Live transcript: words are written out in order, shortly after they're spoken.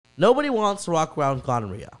Nobody wants to walk around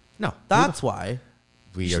gonorrhea. No. That's why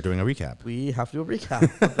We are doing a recap. we have to do a recap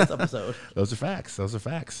of this episode. Those are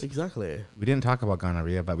facts. Exactly. We didn't talk about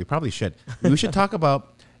gonorrhea, but we probably should. We should talk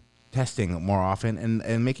about testing more often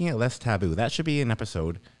and making it less taboo. That should be an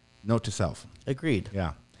episode. Note to self. Agreed.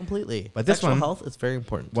 Yeah. Completely. But this Sexual one- health is very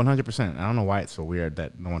important. 100%. I don't know why it's so weird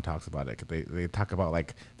that no one talks about it. 'Cause they talk about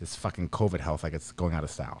like this fucking COVID health like it's going out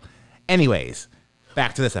of style. Anyways,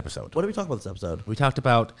 back to this episode. What did we talk about this episode? We talked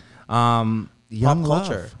about young Pop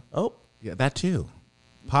culture. love. Oh, Yeah, that too.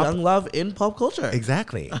 young love in pop culture.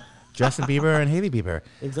 Exactly. Justin Bieber and Hailey Bieber.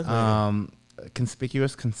 Exactly.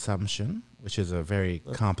 Conspicuous consumption, which is a very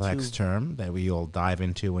complex term that we will dive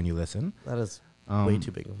into when you listen. That is way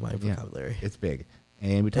too big of my vocabulary. It's big.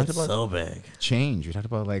 And we talked It's about so big. change. We talked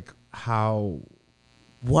about like how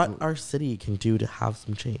What our city can do to have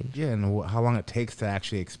some change. and how long it takes to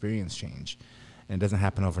actually experience change. And it doesn't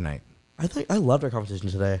happen overnight. I loved our conversation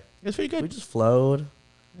today. It's pretty We good. just flowed.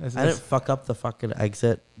 It's- I didn't fuck up the fucking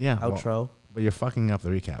exit well, outro. but you're fucking up the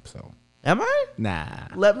recap, so. Am I? Nah.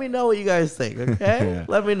 Let me know what you guys think, okay? Yeah.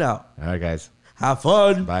 Let me know. All right, guys. Have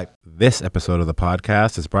fun. Bye. This episode of the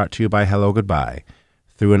podcast is brought to you by Hello Goodbye.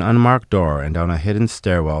 Through an unmarked door and down a hidden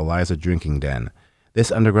stairwell lies a drinking den.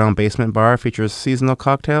 This underground basement bar features seasonal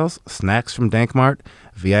cocktails, snacks from Dankmart,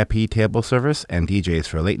 VIP table service, and DJs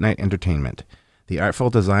for late-night entertainment. The artful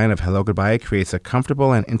design of Hello Goodbye creates a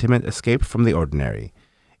comfortable and intimate escape from the ordinary.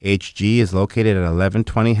 HG is located at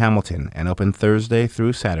 1120 Hamilton and open Thursday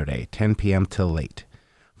through Saturday, 10 p.m. till late.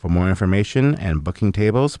 For more information and booking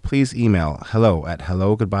tables, please email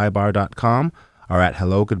hello@hellogoodbyebar.com or at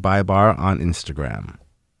Hello Goodbye Bar on Instagram.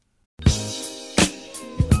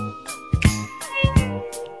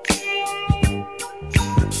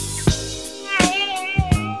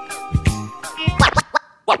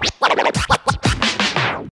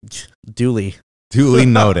 Duly. Duly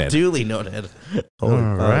noted. Duly noted. All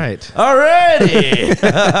right. Alrighty.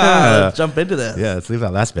 Let's jump into this. Yeah, let's leave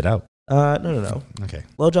that last bit out. No. Okay.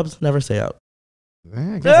 Blowjobs never stay out.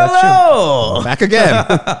 I guess that's true. Hello. Back again.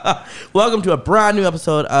 Welcome to a brand new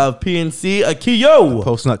episode of PNC Akiyo.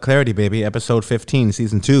 Post Nut Clarity, baby. Episode 15,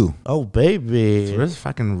 Season 2. Oh, baby. So we're just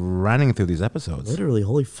fucking running through these episodes. Literally,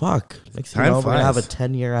 holy fuck. Next thing Time you know, we're going to have a flies.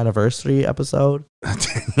 10-year anniversary episode.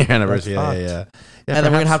 10-year anniversary. That's Yeah. and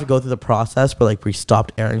then we're going to have to go through the process where like we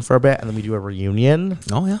stopped airing for a bit and then we do a reunion.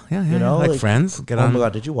 Oh, yeah. You know, like like- Friends. Get Oh on. my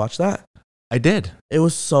God, did you watch that? I did. It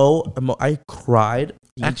was so... I cried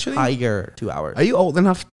the Actually? entire 2 hours. Are you old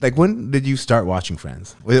enough? Like, when did you start watching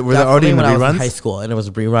Friends? Were there Definitely already in the when I was in reruns? high school and it was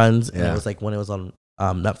reruns and Yeah. it was like when it was on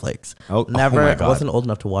Netflix. Oh, Never, oh my I God. wasn't old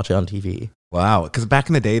enough to watch it on TV. Wow. Because back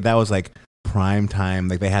in the day, that was like prime time.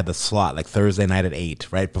 Like, they had the slot, like Thursday night at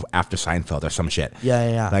 8, right? After Seinfeld or some shit.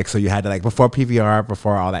 Yeah. Like, so you had to, like, before PVR,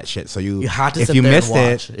 before all that shit. So you You had to if sit you there and missed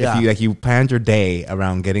watch. it, Yeah. if you planned your day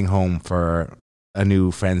around getting home for a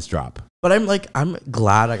new Friends drop. But I'm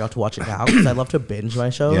glad I got to watch it now because I love to binge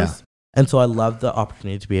my shows. Yeah. And so I love the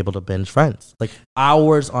opportunity to be able to binge Friends. Like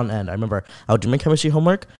hours on end. I remember I would do my chemistry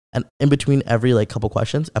homework and in between every like couple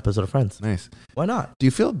questions, episode of Friends. Nice. Why not? Do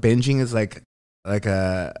you feel binging is like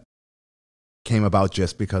came about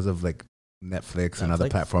just because of like Netflix and other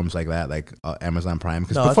Netflix? platforms like that, like Amazon Prime?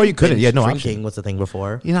 Because No, I before you think couldn't, you had no binge drinking option. was the thing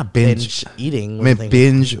before. You're not binge. Eating I was mean,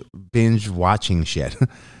 the thing. binge watching shit.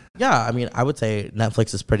 Yeah, I mean, I would say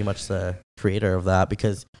Netflix is pretty much the creator of that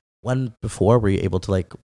because when before were you able to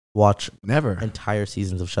like watch Never. entire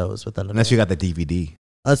seasons of shows within Unless you got the DVD.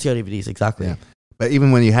 Unless you got DVDs, exactly. Yeah. But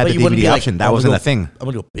even when you had But the you wouldn't DVD be like, option, I'm that gonna wasn't go- a thing. I'm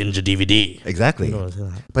gonna go binge a DVD. Exactly. You know what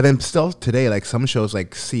I'm saying? But then still today, like some shows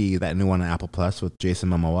like See, that new one on Apple Plus with Jason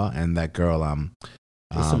Momoa and that girl,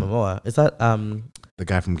 Jason Momoa. Is that the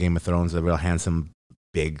guy from Game of Thrones, the real handsome,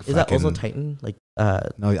 big is that fucking, also Titan? Like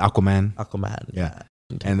no, Aquaman. Aquaman. Yeah.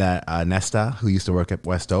 And that Nesta, who used to work at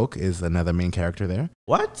West Oak, is another main character there.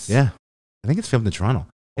 What? Yeah. I think it's filmed in Toronto.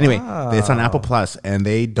 Anyway, it's on Apple Wow. Plus, and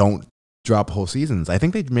they don't drop whole seasons. I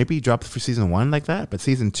think they maybe drop for season 1 like that, but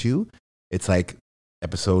season 2, it's like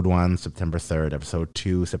episode 1, September 3rd, episode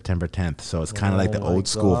 2, September 10th. So it's kind of like the Oh my old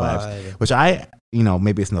school vibes, God. which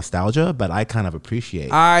maybe it's nostalgia, but I kind of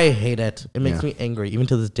appreciate. I hate it. It makes Yeah. me angry, even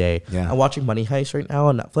to this day. Yeah. I'm watching Money Heist right now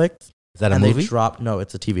on Netflix. Is that a and movie? they dropped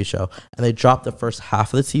it's a TV show. And they dropped the first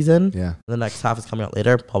half of the season. Yeah. The next half is coming out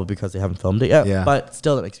later, probably because they haven't filmed it yet. Yeah. But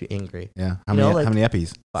still, that makes me angry. Yeah. You know, How many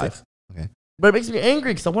epis? 5. 6? Okay. But it makes me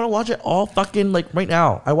angry because I want to watch it all fucking like right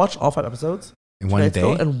now. I watched all 5 episodes. In one nights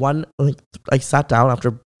ago, day? and one, like, I sat down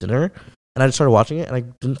after dinner and I just started watching it and I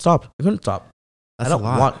didn't stop. I couldn't stop. That's I don't a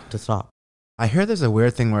lot. want to stop. I hear there's a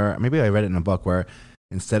weird thing where maybe I read it in a book where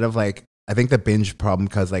instead of like, I think the binge problem,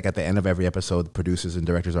 because like at the end of every episode, the producers and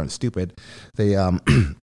directors aren't stupid. They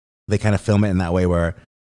they kind of film it in that way where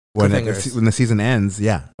when the season ends,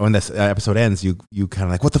 when this episode ends, you kind of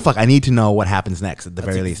like, what the fuck? I need to know what happens next at the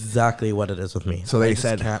very least. Exactly what it is with me. So they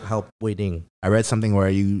said, can't help waiting. I read something where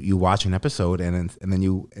you watch an episode and then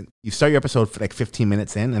you start your episode for like 15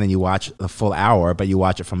 minutes in, and then you watch the full hour, but you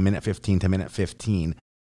watch it from minute 15 to minute 15.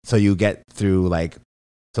 So you get through like,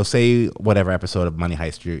 so say whatever episode of Money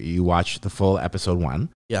Heist, you watch the full episode 1,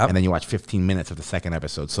 and then you watch 15 minutes of the second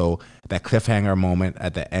episode. So that cliffhanger moment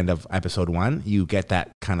at the end of episode 1, you get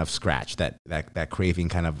that kind of scratch, that craving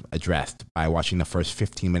kind of addressed by watching the first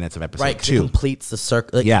 15 minutes of episode 2. It completes the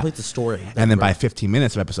circle, completes the story. And then by 15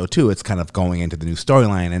 minutes of episode 2, it's kind of going into the new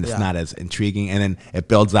storyline, and it's not as intriguing, and then it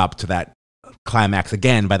builds up to that climax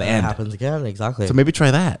again by the end. It happens again, exactly. So maybe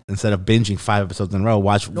try that. Instead of binging 5 episodes in a row,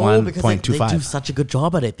 watch 1.25. They do such a good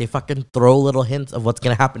job at it. They fucking throw little hints of what's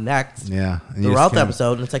going to happen next. Yeah. Throughout the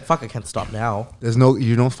episode, and it's like, fuck, I can't stop now.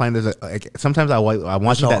 You don't find sometimes I'm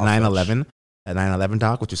watching that 9/11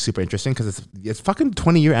 doc, which is super interesting because it's fucking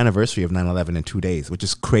 20-year anniversary of 9/11 in 2 days, which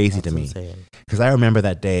is crazy to me. Because I remember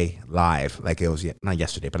that day live, like it was not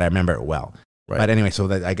yesterday, but I remember it well. Right. But anyway,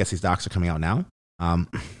 so I guess these docs are coming out now.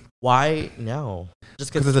 Why now?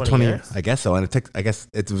 Just because it's a 20 years? I guess so. And I guess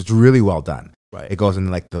it was really well done. Right. It goes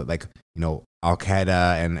into Al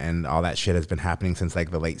Qaeda and all that shit has been happening since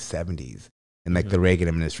like the late 70s and like the Reagan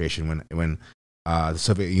administration when the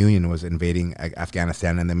Soviet Union was invading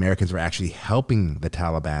Afghanistan and the Americans were actually helping the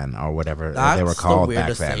Taliban or whatever they were called back then.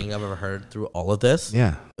 That's the weirdest thing I've ever heard through all of this.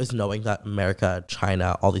 Yeah. Is knowing that America,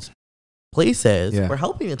 China, all these places were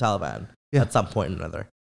helping the Taliban at some point or another.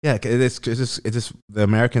 Yeah, it's just the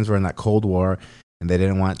Americans were in that Cold War, and they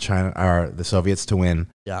didn't want China or the Soviets to win.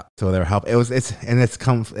 Yeah, so they were helping.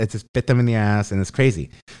 It just bit them in the ass, and it's crazy.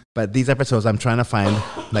 But these episodes, I'm trying to find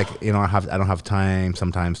I don't have time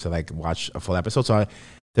sometimes to like watch a full episode. So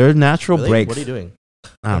there are natural breaks. What are you doing?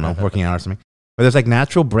 I don't know, working out or something. But there's like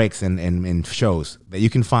natural breaks in shows that you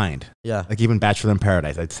can find. Yeah, like even Bachelor in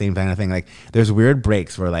Paradise, like same kind of thing. Like there's weird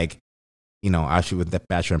breaks where like. Actually with the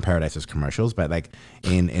Bachelor in Paradise, there's commercials, but like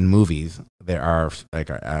in movies, there are like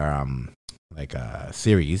a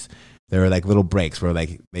series. There are like little breaks where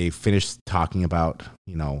like they finish talking about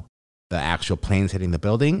the actual planes hitting the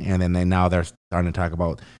building, and then they're starting to talk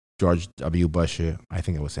about George W. Bush. I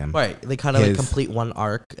think it was him. Right. They kind of like complete one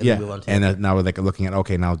arc. And move on to and now we're like looking at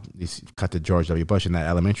now you cut to George W. Bush in that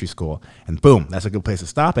elementary school, and boom, that's a good place to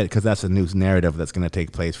stop it because that's a news narrative that's going to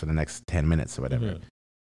take place for the next 10 minutes or whatever. Mm-hmm.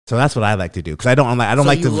 So that's what I like to do because I don't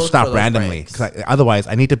like to stop randomly. Otherwise,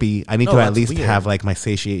 I need to at least have like my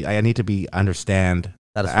satiate. I need to understand.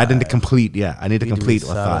 I need to complete. Yeah, I need to complete a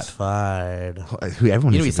thought. Satisfied.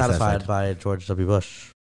 Everyone needs to be satisfied by George W. Bush.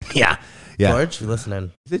 Yeah. George, you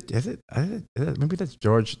listening? Is it? Maybe that's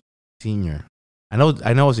George Senior. I know.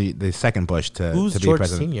 It was the second Bush to be George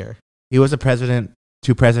president. Senior? He was a president.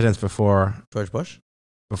 2 presidents before George Bush.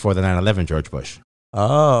 Before the 9/11 George Bush.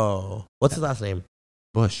 Oh, what's his last name?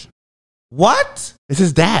 Bush. What? It's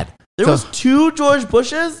his dad. There was 2 George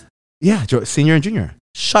Bushes? Yeah, Senior and Junior.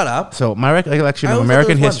 Shut up. So my recollection of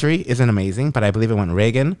American history isn't amazing, but I believe it went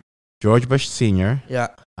Reagan, George Bush Senior,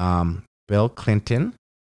 Bill Clinton,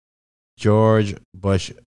 George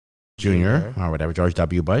Bush Jr. or whatever, George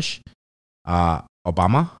W. Bush,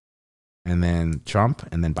 Obama, and then Trump,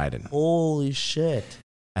 and then Biden. Holy shit.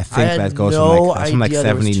 I think that goes from like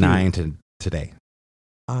 79 to today.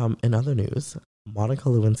 In other news, Monica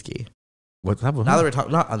Lewinsky. What's that? Now that we're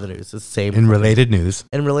talking, not other news, it's the same. In related news,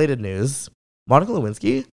 Monica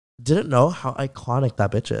Lewinsky didn't know how iconic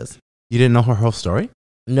that bitch is. You didn't know her whole story?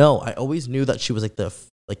 No, I always knew that she was like the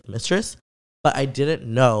mistress, but I didn't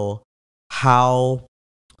know how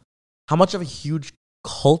much of a huge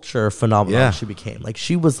culture phenomenon she became. Like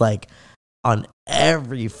she was like on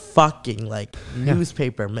every fucking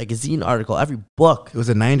newspaper, magazine article, every book. It was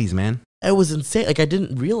the 90s, man. It was insane. Like I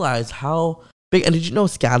didn't realize how big. And did you know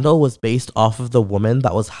Scandal was based off of the woman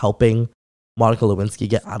that was helping Monica Lewinsky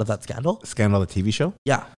get out of that scandal? Scandal, the TV show?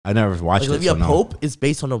 Yeah. I never watched it. Olivia Pope is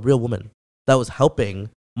based on a real woman that was helping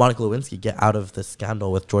Monica Lewinsky get out of the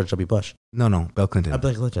scandal with George W. Bush. No, Bill Clinton.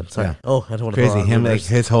 Bill Clinton, sorry. Yeah. Oh, I don't want to crazy. Him, like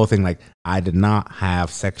his whole thing, like I did not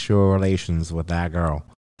have sexual relations with that girl.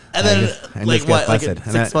 And then,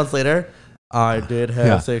 6 months later, I did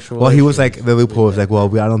have sexual relations. Well, he was like, the loophole was like, well,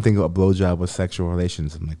 I don't think a blowjob was sexual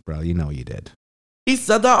relations. I'm like, bro, you know you did. He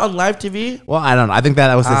said that on live TV? Well, I don't know. I think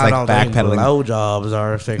that was just like backpedaling. Blowjobs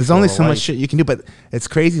are sexual. There's only so much shit you can do, but it's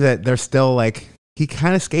crazy that they're still like, he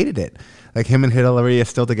kind of skated it. Like him and Hillary are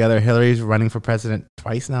still together. Hillary's running for president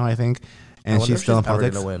twice now, I think. And she's still in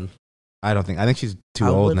politics. Win. I don't think. I think she's too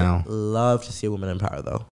old now. I would love to see a woman in power,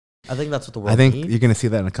 though. I think that's what the world I think needs. you're going to see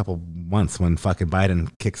that in a couple months when fucking Biden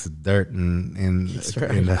kicks dirt and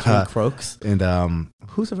croaks. And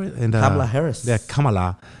who's and Kamala Harris. Yeah,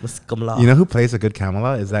 Kamala. Miss Kamala. You know who plays a good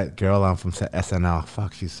Kamala? Is that girl from SNL.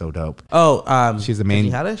 Fuck, she's so dope. Oh, she's the main.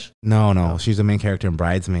 Tiffany Haddish? No, she's the main character in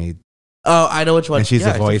Bridesmaid. Oh, I know which one. And she's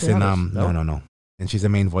the voice in No. No. And she's the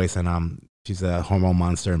main voice in she's a hormone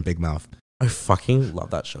monster in Big Mouth. I fucking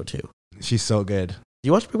love that show too. She's so good. Do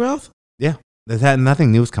you watch Big Mouth? Yeah. There's had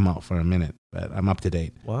nothing new's come out for a minute, but I'm up to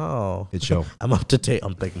date. Wow. Good show. I'm up to date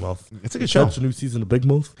on Big Mouth. It's a good show. Catch a new season of Big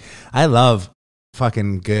Mouth. I love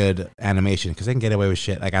fucking good animation because they can get away with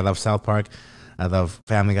shit. Like I love South Park. I love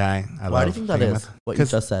Family Guy. Why do you think that is? What you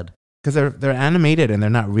just said? Because they're animated and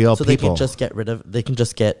they're not real so people. So they can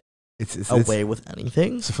just get away with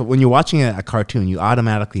anything? So when you're watching a cartoon, you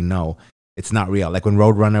automatically know it's not real. Like when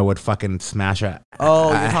Roadrunner would fucking smash a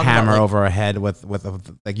hammer over a head with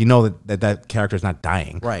like, you know that character's not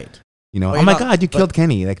dying. Right. You know, oh my God, you killed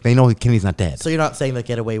Kenny. Like they know Kenny's not dead. So you're not saying they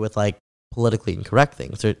get away with like politically incorrect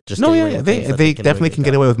things, or just they definitely can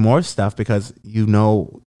get away with more stuff because you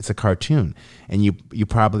know it's a cartoon, and you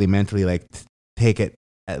probably mentally like take it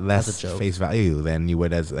at less face value than you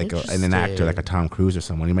would as like an actor like a Tom Cruise or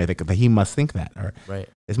someone. You might think that he must think that, or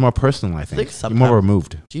it's more personal. I think you're more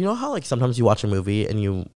removed. Do you know how like sometimes you watch a movie and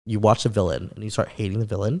you watch a villain and you start hating the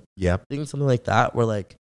villain? Yep. Thinking something like that, where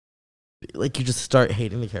like you just start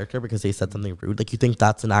hating the character because they said something rude. Like you think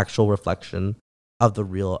that's an actual reflection of the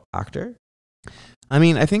real actor. I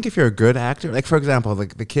mean, I think if you're a good actor, like for example,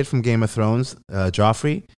 like the kid from Game of Thrones,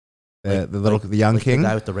 Joffrey, the young king, the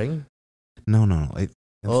guy with the ring. No.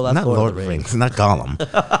 That's not Lord of the Rings. Not Gollum.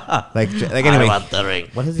 like anyway. I want the ring.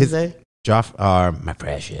 What does he say? My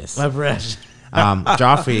precious.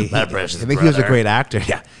 Joffrey. My precious. I think he was a great actor.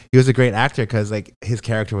 Yeah, he was a great actor because like his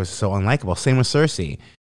character was so unlikable. Same with Cersei,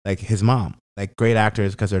 like his mom. Like great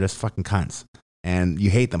actors because they're just fucking cunts, and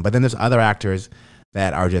you hate them. But then there's other actors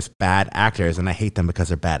that are just bad actors, and I hate them because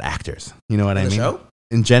they're bad actors. You know what I mean? Show?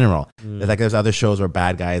 In general, there's other shows where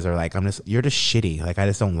bad guys are like, you're just shitty. Like I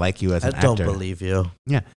just don't like you as an actor. I don't believe you.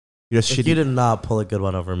 Yeah, you're just shitty. You did not pull a good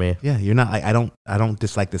one over me. Yeah, you're not. I don't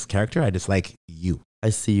dislike this character. I dislike you. I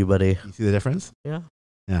see you, buddy. You see the difference? Yeah.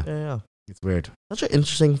 It's weird. Such an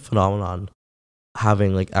interesting phenomenon,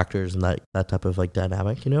 having like actors and that type of like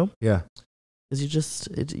dynamic. You know? Yeah. Because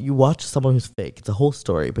you watch someone who's fake. It's a whole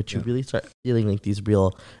story, but you really start feeling like these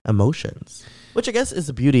real emotions, which I guess is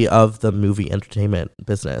the beauty of the movie entertainment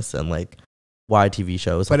business and like why TV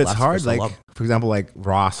shows. But it's hard. Like for example, like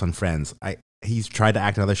Ross on Friends. He's tried to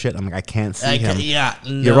act in other shit. I'm like, I can't see him.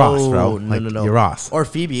 You're Ross, bro. No. You're Ross. Or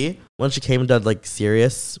Phoebe when she came and did like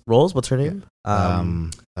serious roles. What's her name? I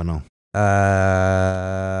don't know.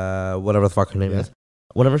 Whatever the fuck her name is.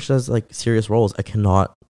 Whenever she does like serious roles, I can't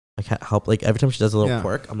help. Like every time she does a little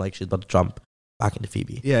quirk, I'm like, she's about to jump back into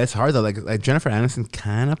Phoebe. Yeah, it's hard though. Like Jennifer Aniston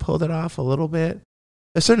kind of pulled it off a little bit.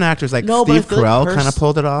 There's certain actors like Steve Carell kind of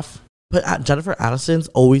pulled it off. But Jennifer Aniston's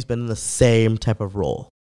always been in the same type of role.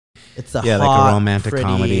 It's hot, like a romantic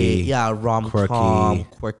comedy. Yeah, rom-com,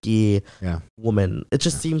 quirky woman. It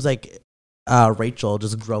just seems like Rachel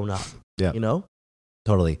just grown up. Yeah, you know,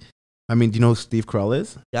 totally. I mean, do you know who Steve Carell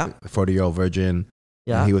is? Yeah, 40-year-old virgin.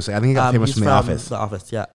 Yeah, I think he got famous from The Office. The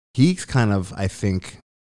Office, yeah. He's kind of, I think,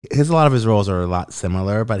 a lot of his roles are a lot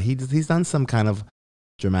similar, but he's done some kind of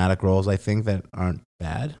dramatic roles, I think, that aren't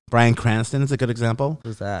bad. Bryan Cranston is a good example.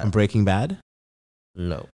 Who's that? From Breaking Bad.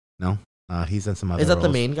 No. He's done some other. Is that roles.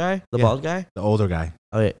 The main guy, the bald guy, the older guy?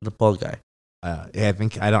 Oh yeah, the bald guy. I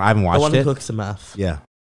think I haven't watched it. The one who cooks the meth. Yeah.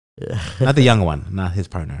 Not the young one, not his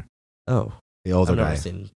partner. Oh, the older guy. I've never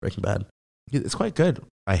seen Breaking Bad. It's quite good.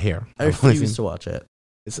 I hear. I refuse to watch it.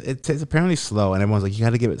 It's apparently slow, and everyone's like, you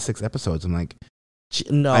got to give it 6 episodes. I'm like,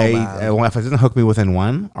 no, if it doesn't hook me within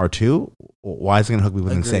 1 or 2, why is it gonna hook me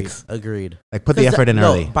within 6? Agreed. Like put the effort in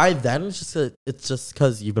early. By then, it's just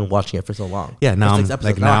because you've been watching it for so long. Yeah, now I'm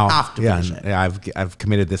like now. I have to finish it. Yeah, I've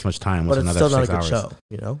committed this much time. But it's still not a good hours. show,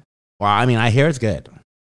 you know. Well, I mean, I hear it's good.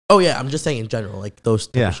 Oh yeah, I'm just saying in general, like those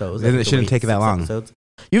shows. It shouldn't take that long. Episodes.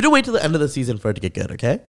 You have to wait till the end of the season for it to get good.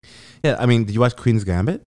 Okay. Yeah, I mean, did you watch Queen's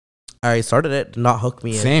Gambit? I started it, did not hook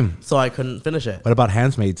me. Same. So I couldn't finish it. What about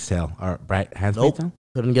Handmaid's Tale? Or Handmaid's Tale?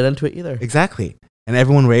 Couldn't get into it either. Exactly. And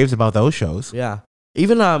everyone raves about those shows. Yeah.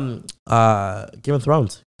 Even Game of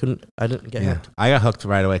Thrones. I didn't get hooked. I got hooked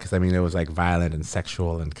right away because I mean it was like violent and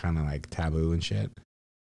sexual and kind of like taboo and shit.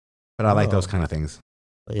 But I like those kind of things.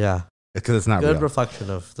 Yeah. Because it's not good real. reflection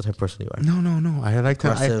of the type of person you are. No. I like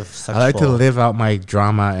to live out my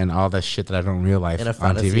drama and all that shit that I don't in real life in a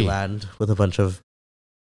fantasy land with a bunch of.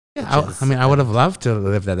 Yeah, I would have loved to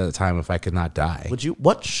live that at the time if I could not die.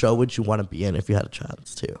 What show would you want to be in if you had a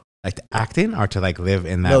chance to? Like to act in or to like live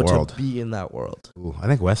in that world? To be in that world. Ooh, I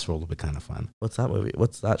think Westworld would be kind of fun. What's that movie?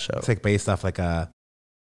 What's that show? It's like based off like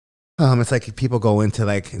it's like people go into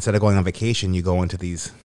like, instead of going on vacation, you go into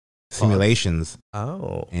these simulations.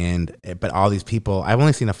 Oh. But all these people, I've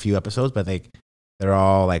only seen a few episodes, but they're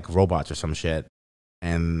all like robots or some shit.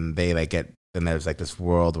 And they like then there's like this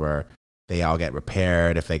world where they all get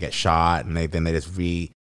repaired if they get shot, and then they just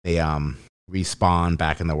respawn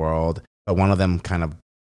back in the world. But one of them kind of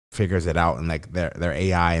figures it out, and like their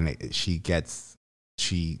AI, and she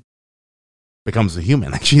becomes a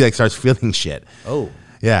human. Like she like starts feeling shit. Oh.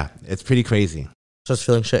 Yeah, it's pretty crazy. Starts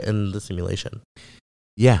feeling shit in the simulation.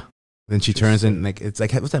 Yeah. Then she turns in, like, it's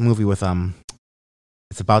like, what's that movie with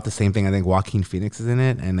it's about the same thing. I think Joaquin Phoenix is in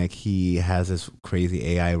it, and like he has this crazy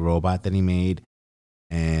AI robot that he made,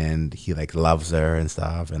 and he like loves her and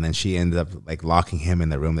stuff, and then she ends up like locking him in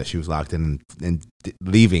the room that she was locked in, and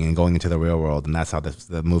leaving and going into the real world, and that's how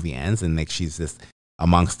the movie ends. And like she's just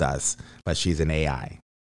amongst us, but she's an AI.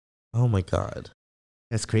 Oh my god,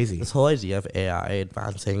 that's crazy. This whole idea of AI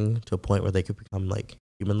advancing to a point where they could become like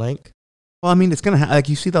human-like. Well, I mean, it's gonna like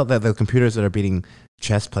you see the computers that are beating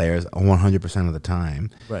chess players 100% of the time,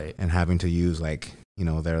 right? And having to use like, you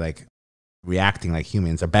know, they're like reacting like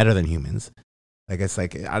humans, are better than humans. Like it's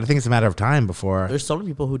like, I think it's a matter of time before. There's so many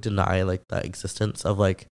people who deny like the existence of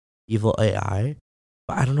like evil AI,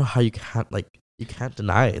 but I don't know how you can't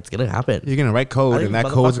deny it. It's gonna happen. You're gonna write code, and that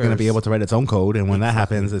code's gonna be able to write its own code, and when that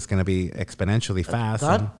happens, it's gonna be exponentially fast.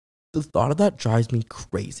 The thought of that drives me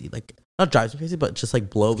crazy. Like, not drives me crazy, but just like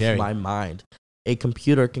blows my mind. A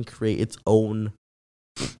computer can create its own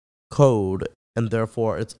code and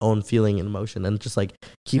therefore its own feeling and emotion, and just like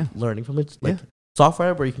keep learning from it. Like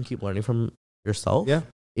software where you can keep learning from yourself. Yeah.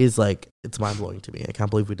 Is like, it's mind blowing to me. I can't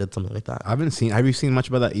believe we did something like that. Have you seen much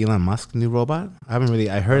about that Elon Musk new robot? I haven't really.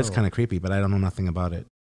 I heard it's kind of creepy, but I don't know nothing about it.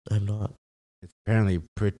 I'm not. It's apparently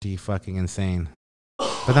pretty fucking insane.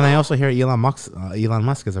 But then I also hear Elon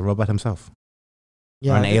Musk is a robot himself.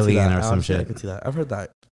 Yeah, or an alien or some shit. I can see that. I've heard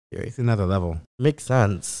that theory. It's another level. Makes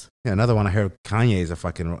sense. Yeah, another one I heard Kanye is a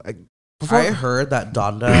fucking. I heard that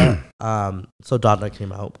Donda. So Donda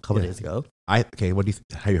came out a couple days ago. Have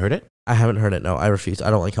you heard it? I haven't heard it. No, I refuse. I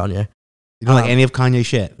don't like Kanye. You don't like any of Kanye's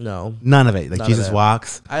shit? No, none of it. Like Jesus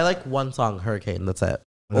Walks. I like one song, Hurricane. That's it.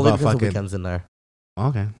 What Only about because fucking... the Weeknd's in there.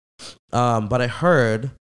 Okay. But I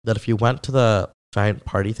heard that if you went to the giant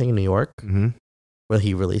party thing in New York, where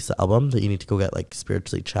he released the album, that you need to go get like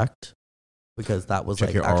spiritually checked, because that was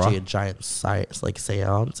like actually a giant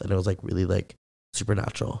seance, and it was like really like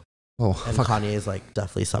supernatural. Oh, and Kanye is like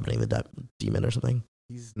definitely summoning the demon or something.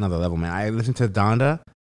 He's another level, man. I listened to Donda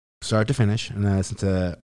start to finish, and then I listened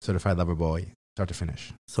to Certified Lover Boy start to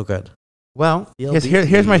finish. So good. Well,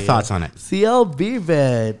 here's my thoughts on it. CLB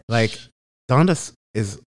vid. Like, Donda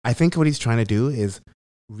is, I think what he's trying to do is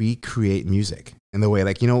recreate music in the way,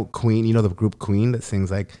 like, you know, Queen, you know, the group Queen that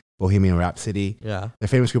sings like Bohemian Rhapsody. Yeah. Their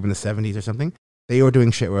famous group in the 70s or something. They were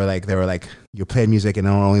doing shit where like they were like, you play music and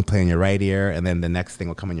it'll only play in your right ear, and then the next thing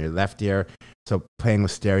will come in your left ear. So playing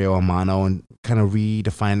with stereo and mono, and kind of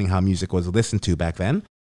redefining how music was listened to back then.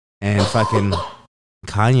 And fucking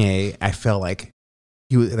Kanye, I felt like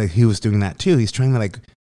he was doing that too. He's trying to like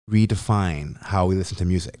redefine how we listen to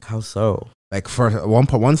music. How so? Like for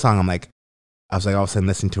one song, I was like all of a sudden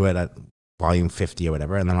listening to it at volume 50 or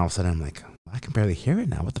whatever, and then all of a sudden I'm like, I can barely hear it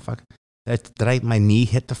now. What the fuck? Did my knee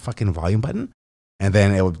hit the fucking volume button? And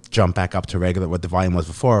then it would jump back up to regular what the volume was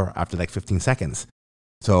before after like 15 seconds.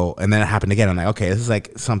 So, and then it happened again. I'm like, okay, this is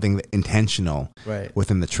like something intentional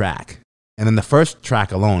within the track. And then the first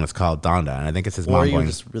track alone is called Donda, and I think it's his mom going. Or you were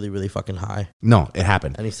just really, really fucking high. No, it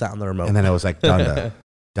happened. And he sat on the remote. And then it was like Donda,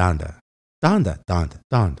 Donda, Donda, Donda,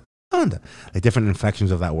 Donda, Donda. Like different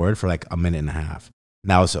inflections of that word for like a minute and a half.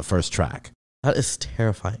 And that was the first track. That is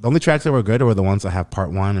terrifying. The only tracks that were good were the ones that have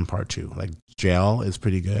part 1 and part 2. Like Jail is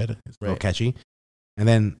pretty good. It's real catchy. And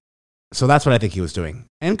then, so that's what I think he was doing.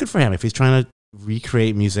 And good for him. If he's trying to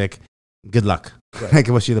recreate music, good luck. Right. Like,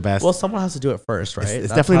 wish you the best. Well, someone has to do it first, right? It's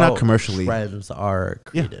definitely not commercially. Trends are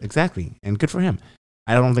created. Yeah, exactly. And good for him.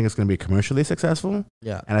 I don't think it's going to be commercially successful.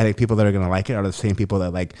 Yeah. And I think people that are going to like it are the same people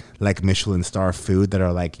that like Michelin star food, that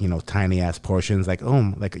are like, you know, tiny ass portions. Like,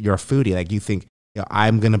 oh, like you're a foodie. Like you think, you know,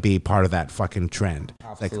 I'm going to be part of that fucking trend.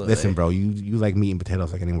 Absolutely. Like, listen, bro, you like meat and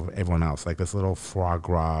potatoes like everyone else. Like this little foie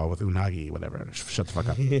gras with unagi, whatever. Shut the fuck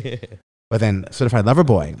up. But then Certified Lover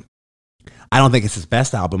Boy, I don't think it's his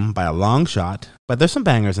best album by a long shot, but there's some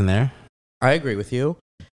bangers in there. I agree with you.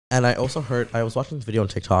 And I also I was watching this video on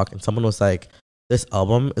TikTok, and someone was like, this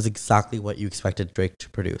album is exactly what you expected Drake to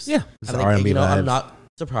produce. Yeah. It's R&B, you know, I'm not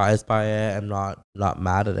surprised by it. I'm not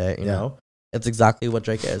mad at it, you know? It's exactly what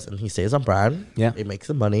Drake is, and he stays on brand. Yeah. He makes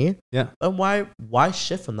the money. Yeah. And why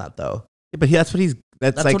shift from that though? Yeah, but that's what he's.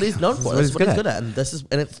 That's like, what he's known for. That's what he's good at.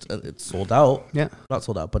 And it's sold out. Yeah. Not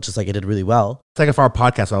sold out, but just like it did really well. It's like if our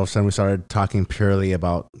podcast all of a sudden we started talking purely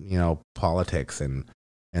about, you know, politics and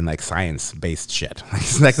like science based shit.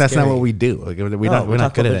 Like that's not what we do. Like, we're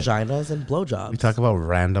not good at it. Vaginas and blowjobs. We talk about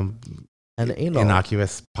random and anal.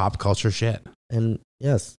 Innocuous pop culture shit. And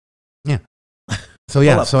yes. Yeah. So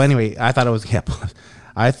yeah. So anyway, I thought it was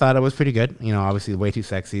I thought it was pretty good. You know, obviously, Way Too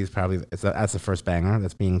Sexy is probably that's the first banger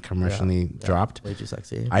that's being commercially dropped. Way Too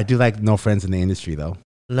Sexy. I do like No Friends in the Industry though.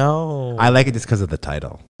 No, I like it just because of the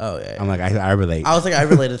title. Oh yeah. I'm like I relate. I was like I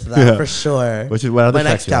related to that for sure. Which is what other my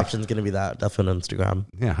next caption is gonna be that definitely on Instagram.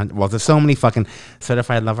 Yeah. Well, there's so many fucking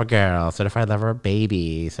certified lover girl, certified lover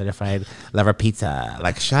baby, certified lover pizza.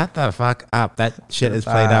 Like shut the fuck up. That shit is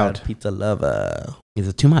played out. Pizza lover. Is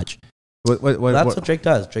it too much? That's what Drake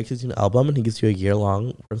does. Drake gives you an album and he gives you a year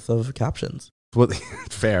long worth of captions.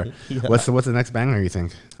 Fair. Yeah. What's the next banger you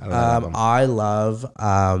think? I love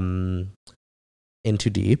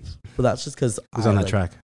Into Deep, but that's just because who's on that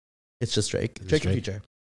track? It's just Drake. Drake and Future.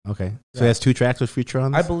 Okay, so he has 2 tracks with Future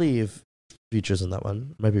on this? I believe Future's in that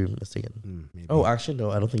one. Might be mistaken. Maybe. Oh, actually,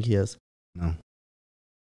 no. I don't think he is. No.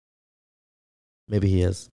 Maybe he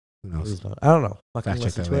is. Who knows? He's not. I don't know. Fact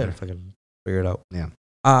check that later. Fucking figure it out. Yeah.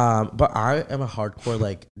 But I am a hardcore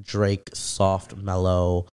like Drake, soft,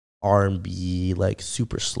 mellow R&B, like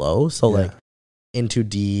super slow. So like Into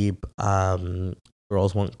Deep,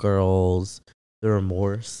 Girls Want Girls, The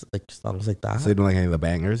Remorse, like songs like that. So you don't like any of the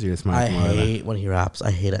bangers? You just I hate when he raps.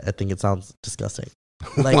 I hate it. I think it sounds disgusting.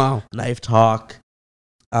 Like wow. Knife Talk,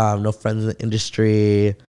 No Friends in the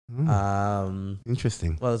Industry.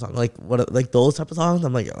 Interesting. What other song? Like those type of songs.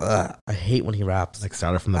 I'm like, ugh, I hate when he raps. Like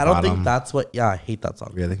started from the bottom. bottom. I don't think that's what. Yeah, I hate that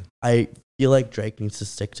song. Really? I feel like Drake needs to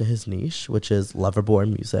stick to his niche, which is loverboy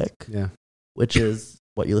music. Yeah. Which is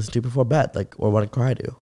what you listen to before bed, like or want to cry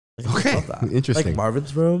to. Like, okay. love that. Interesting. Like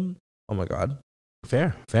Marvin's Room. Oh my god.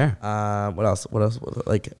 Fair. What else?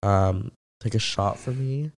 Like Take a Shot for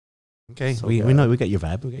Me. Okay. So we know we got your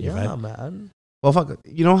vibe. We got your vibe. Yeah, man. Well, fuck.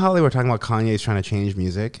 You know how they were talking about Kanye's trying to change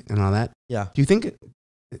music and all that? Yeah. Do you think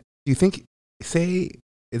say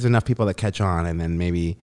is enough people that catch on and then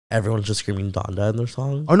maybe everyone's just screaming Donda in their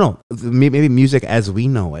song? Oh no, maybe music as we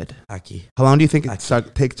know it. Aki. How long do you think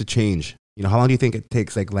it takes to change? You know, how long do you think it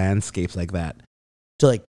takes like landscapes like that to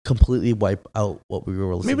like completely wipe out what we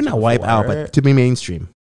were listening to? Maybe not wipe out, but to be mainstream.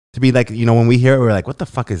 To be like, you know, when we hear it, we're like, what the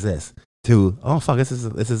fuck is this? To, oh fuck, this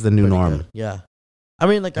is the new norm. Good. Yeah. I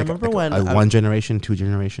mean, like I remember when one generation, 2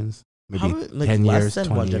 generations, maybe like 10 less years, than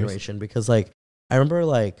 20 one years. generation, because like I remember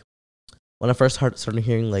like when I first started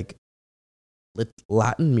hearing like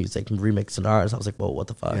Latin music remixed in ours, I was like, whoa, what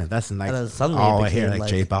the fuck? Yeah, that's nice. And then suddenly I hear like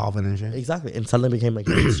J Balvin and shit. Exactly, and suddenly it became like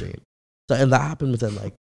mainstream. So and that happened within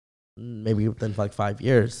like maybe within like 5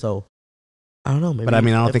 years. So I don't know. Maybe, but I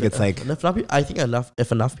mean, I don't think it's like. I think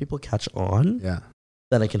if enough people catch on, yeah,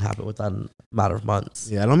 then it can happen within a matter of months.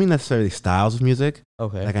 Yeah, I don't mean necessarily styles of music.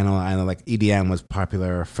 Okay. Like I know like EDM was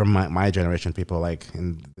popular for my generation, people like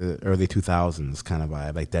in the early 2000s kind of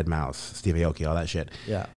vibe, like Deadmau5, Steve Aoki, all that shit.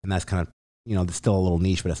 Yeah. And that's kind of, you know, it's still a little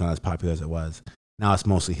niche, but it's not as popular as it was. Now it's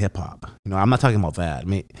mostly hip hop. You know, I'm not talking about that.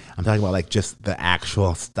 I'm talking about like just the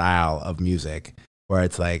actual style of music where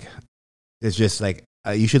it's like, it's just like,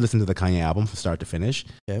 you should listen to the Kanye album from start to finish.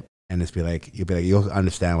 Yep. And you'll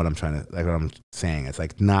understand what I'm what I'm saying. It's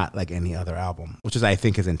like not like any other album, which is, I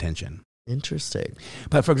think, his intention. Interesting.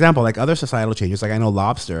 But for example, like other societal changes, like I know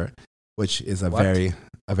lobster, which is a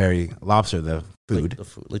very lobster, the food.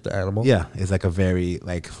 Like the animal? Yeah. Is like a very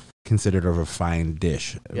like considered a refined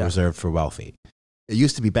dish reserved for wealthy. It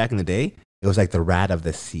used to be back in the day, it was like the rat of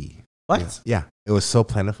the sea. What? Yeah. It was so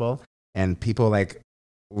plentiful. And people like,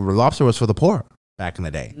 lobster was for the poor back in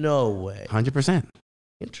the day. No way. 100%.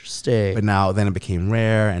 Interesting. But then it became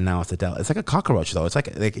rare, and now it's it's like a cockroach, though. It's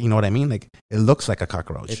like you know what I mean? Like it looks like a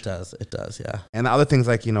cockroach. It does, yeah. And the other things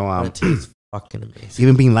like, you know, it tastes fucking amazing.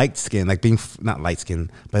 Even being light skinned, like being not light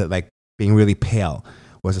skinned, but like being really pale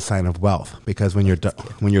was a sign of wealth, because when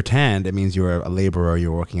you're tanned, it means you're a laborer,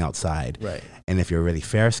 you're working outside. Right. And if you're really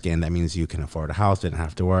fair skinned, that means you can afford a house, didn't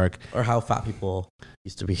have to work. Or how fat people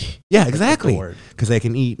used to be. Yeah, exactly. Because they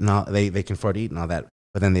can eat and they can afford to eat and all that.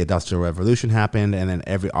 But then the Industrial Revolution happened, and then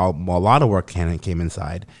a lot of work came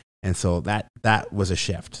inside, and so that was a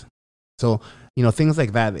shift. So, you know, things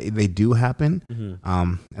like that, they do happen. Mm-hmm.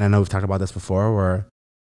 And I know we've talked about this before,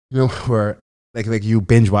 where like you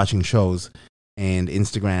binge watching shows and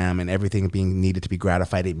Instagram and everything being needed to be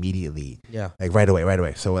gratified immediately. Yeah. Like right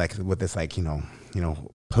away. So like with this, like, you know,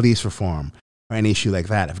 police reform or any issue like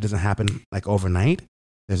that, if it doesn't happen like overnight,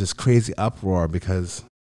 there's this crazy uproar because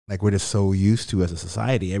like we're just so used to as a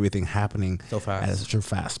society, everything happening so fast at such a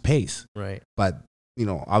fast pace. Right. But, you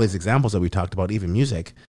know, all these examples that we talked about, even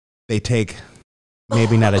music, they take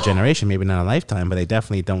maybe not a generation, maybe not a lifetime, but they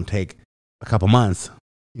definitely don't take a couple months.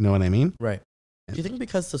 You know what I mean? Right. Do you think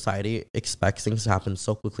because society expects things to happen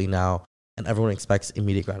so quickly now and everyone expects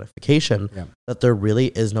immediate gratification, that there really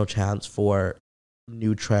is no chance for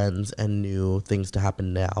new trends and new things to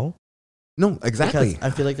happen now? No, exactly. Because I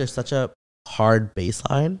feel like there's such a hard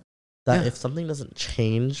baseline that if something doesn't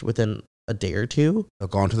change within a day or two, they'll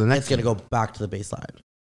go on to the next. It's going to go back to the baseline.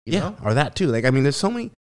 You know? Or that too. Like, I mean, there's so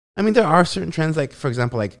many. I mean, there are certain trends, like, for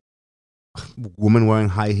example, like women wearing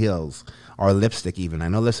high heels or lipstick even. I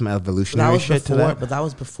know there's some evolutionary shit to that. But that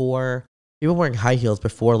was before, people wearing high heels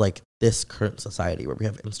before, like, this current society where we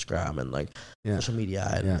have Instagram and, like, social media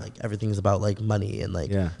and, like, everything's about, like, money and,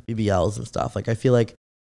 like, BBLs and stuff. Like, I feel like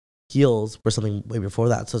heels were something way before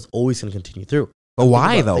that, so it's always going to continue through. But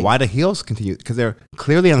why, though? Why do heels continue? Because they're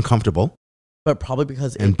clearly uncomfortable. But probably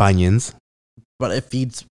because... And bunions. But it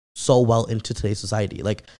feeds so well into today's society.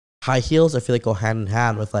 Like, high heels, I feel like, go hand in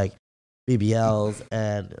hand with, like, BBLs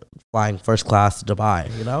and flying first class to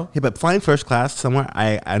Dubai, you know? Yeah, but flying first class somewhere,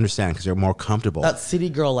 I understand because you're more comfortable. That city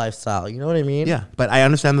girl lifestyle, you know what I mean? Yeah, but I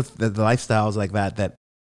understand the lifestyles like that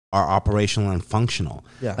are operational and functional.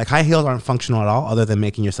 Yeah. Like high heels aren't functional at all other than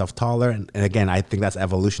making yourself taller. And again, I think that's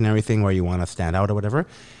evolutionary thing where you want to stand out or whatever.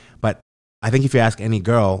 But I think if you ask any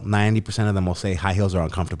girl, 90% of them will say high heels are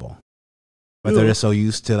uncomfortable. But they're just so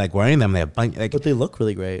used to like wearing them. They have like, but they look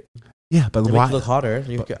really great. Yeah, but they why? Make you look hotter.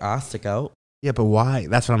 You get your ass stick out. Yeah, but why?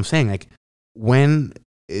 That's what I'm saying. Like, when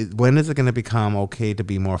is it going to become okay to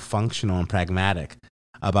be more functional and pragmatic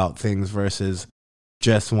about things versus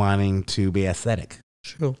just wanting to be aesthetic?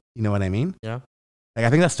 True. You know what I mean? Yeah. Like, I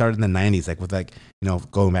think that started in the 90s, like with like, you know,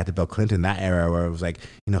 going back to Bill Clinton, that era where it was like,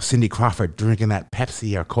 you know, Cindy Crawford drinking that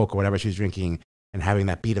Pepsi or Coke or whatever she was drinking and having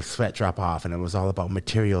that bead of sweat drop off, and it was all about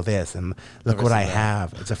material this and look what I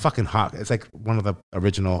have. It's a fucking hot. It's like one of the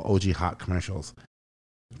original OG hot commercials.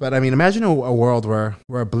 But I mean, imagine a world where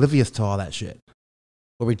we're oblivious to all that shit.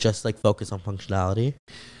 Where we just like focus on functionality.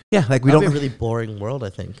 Yeah, like we That'd don't. be a really boring world, I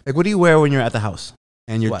think. Like, what do you wear when you're at the house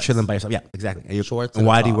and you're Sweats. chilling by yourself? Yeah, exactly. Shorts. And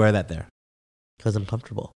why do you wear that there? Because I'm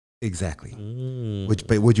comfortable. Exactly.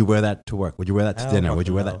 But would you wear that to work? Would you wear that to dinner? Would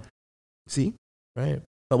you wear that? See? Right.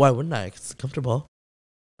 But why wouldn't I? 'Cause it's comfortable.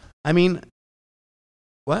 I mean,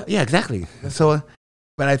 what? Yeah, exactly. So,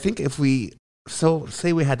 but I think if we,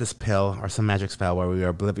 say we had this pill or some magic spell where we were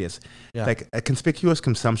oblivious, like a conspicuous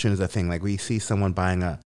consumption is a thing. Like we see someone buying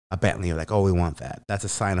a Bentley, you're like, oh, we want that. That's a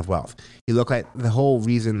sign of wealth. You look like the whole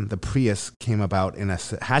reason the Prius came about in a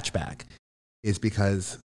hatchback is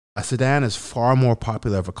because a sedan is far more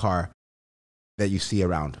popular of a car that you see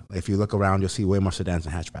around. If you look around, you'll see way more sedans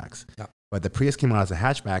than hatchbacks. Yeah. But the Prius came out as a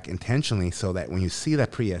hatchback intentionally so that when you see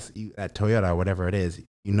that Prius, that Toyota or whatever it is,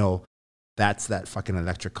 you know that's that fucking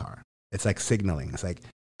electric car. It's like signaling. It's like,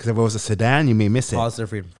 because if it was a sedan, you may miss it.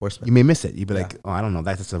 Positive reinforcement. You may miss it. You'd be like, oh, I don't know,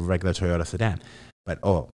 that's just a regular Toyota sedan. But,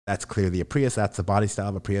 oh, that's clearly a Prius. That's the body style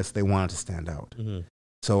of a Prius. They want it to stand out. Mm-hmm.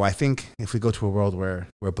 So I think if we go to a world where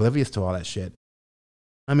we're oblivious to all that shit,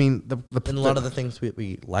 I mean, and a lot of the things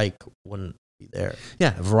we like wouldn't be there.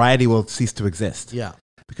 Yeah, variety will cease to exist. Yeah.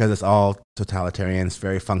 Because it's all totalitarian, it's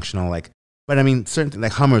very functional. Like, but I mean, certain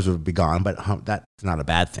like Hummers would be gone, but that's not a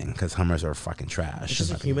bad thing because Hummers are fucking trash. It's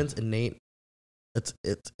just a human's innate. It's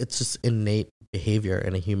just innate behavior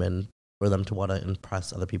in a human for them to want to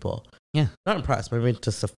impress other people. Yeah, not impress, but I mean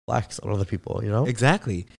just to flex on other people. You know,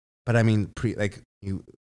 exactly. But I mean,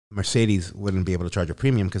 Mercedes wouldn't be able to charge a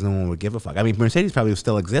premium because no one would give a fuck. I mean, Mercedes probably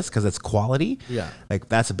still exists because it's quality. Yeah, like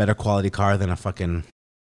that's a better quality car than a fucking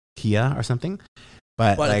Kia or something.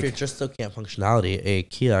 But like, if you're just looking at functionality, a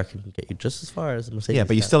Kia can get you just as far as a Mercedes. Yeah,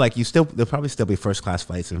 but there'll probably still be first class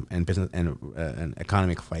flights and business and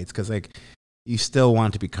economic flights because like you still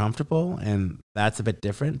want to be comfortable and that's a bit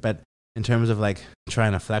different. But in terms of like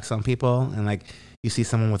trying to flex on people and like you see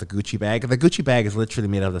someone with a Gucci bag, the Gucci bag is literally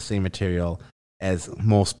made out of the same material as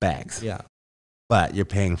most bags. Yeah, but you're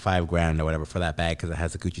paying $5,000 or whatever for that bag because it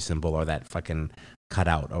has a Gucci symbol or that fucking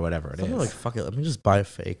cutout or whatever it is. Like, fuck it, let me just buy a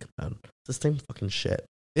fake, man. It's the same fucking shit.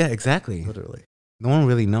 Yeah, exactly. Literally. No one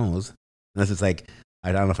really knows. Unless it's like,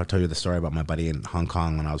 I don't know if I told you the story about my buddy in Hong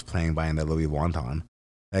Kong when I was buying the Louis Vuitton.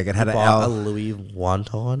 Like it had a Louis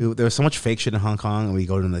Vuitton? There was so much fake shit in Hong Kong and we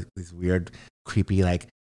go to these weird, creepy, like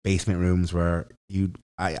basement rooms where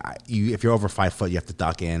if you're over 5 foot, you have to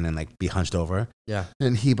duck in and like be hunched over. Yeah.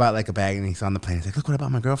 And he bought like a bag and he's on the plane. He's like, look what I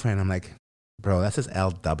bought my girlfriend. I'm like, bro, that says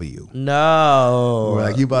LW. No. We're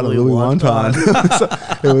like, you bought a Louis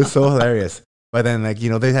Vuitton. It was so hilarious. But then, like,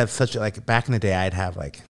 they had such, like, back in the day, I'd have,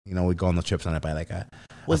 like, we'd go on the trips and I'd buy, like, a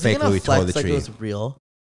fake Louis flex like it was real?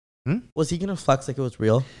 Was he going to flex like it was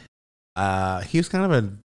real? He was kind of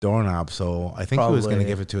a doorknob, so I think he was going to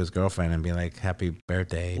give it to his girlfriend and be like, happy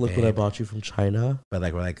birthday, Look what I bought you from China. But,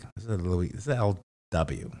 like, we're like, this is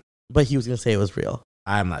LW. But he was going to say it was real.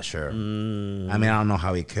 I'm not sure. I mean, I don't know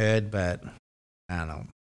how he could, but I don't know.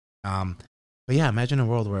 But yeah, imagine a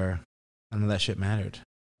world where none of that shit mattered.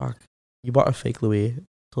 Fuck. You bought a fake Louis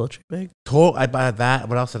toiletry bag? I bought that.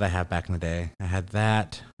 What else did I have back in the day? I had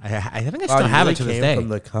that. I think I still have it to this day. From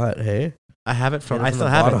the cut, hey? I have it from. I still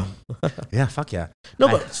have it. Yeah, fuck yeah. No,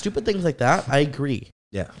 but stupid things like that, I agree.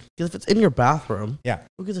 Yeah. Because if it's in your bathroom, yeah,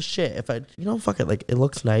 who gives a shit? If fuck it. Like, it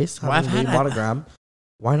looks nice. Well, I've had monogram.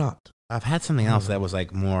 Why not? I've had something else that was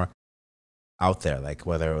like more out there, like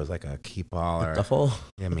whether it was like a Keepall or duffel.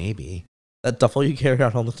 Yeah, maybe. That duffel you carry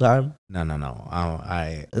around all the time? No.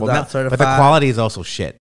 But the quality is also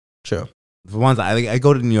shit. True. The ones I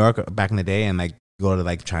go to New York back in the day and like go to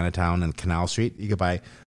like Chinatown and Canal Street. You could buy.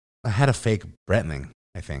 I had a fake Breitling,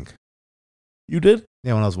 I think. You did?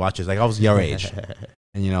 Yeah, one of those watches. Like I was your age,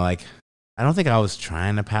 and like I don't think I was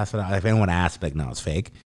trying to pass it out. If anyone asked, like no, it's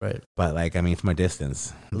fake. Right. But like I mean, from a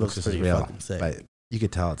distance, it looks just pretty real. fucking sick. But you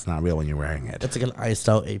could tell it's not real when you're wearing it. It's like an iced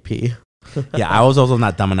out AP. Yeah, I was also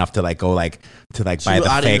not dumb enough to like go like to like buy the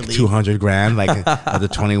fake $200 like as a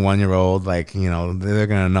 21-year-old. Like they're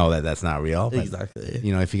gonna know that that's not real. But, exactly.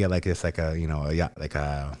 If you get like this like a like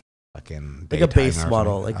a fucking like a base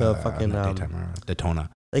model, like a fucking Daytona.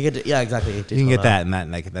 Like exactly. Daytona. You can get that and that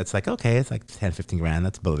like that's like okay, it's like 10-15 grand.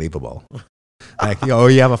 That's believable. Like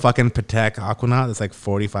you have a fucking Patek Aquanaut that's like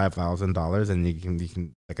 $45,000 and you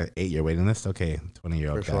can like an 8-year waiting list. Okay,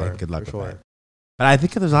 20-year-old guy. Sure, good luck with that. But I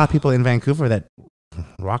think there's a lot of people in Vancouver that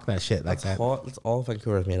rock that shit like that. That's all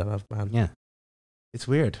Vancouver is made of, man. Yeah, it's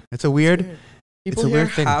weird. It's a weird. People here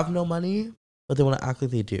have no money, but they want to act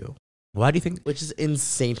like they do. Why do you think? Which is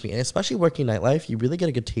insane to me, and especially working nightlife, you really get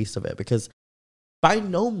a good taste of it because by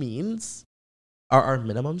no means are our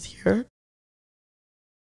minimums here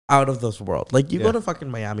out of this world. Like you go to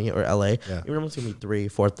fucking Miami or LA, your minimum's gonna be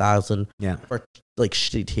 3,000-4,000 for like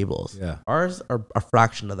shitty tables. Yeah. Ours are a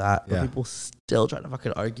fraction of that, but people still try to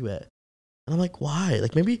fucking argue it. And I'm like, why?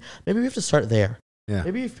 Like maybe we have to start there. Yeah.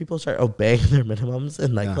 Maybe if people start obeying their minimums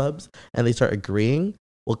in nightclubs and they start agreeing,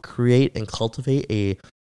 we'll create and cultivate a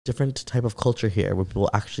different type of culture here where people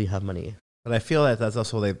actually have money. But I feel that that's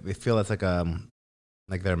also they feel that's like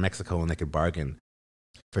they're Mexico and they could bargain.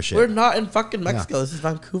 For shit. We're not in fucking Mexico. This is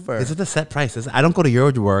Vancouver. Is it the set prices? I don't go to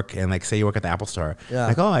your work and like say you work at the Apple Store. Yeah.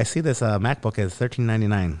 Like, oh, I see this MacBook is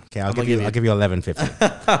 $13.99. Okay, I'll give you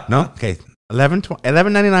 $11.50. No, okay,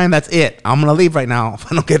 $11.99. That's it. I'm gonna leave right now if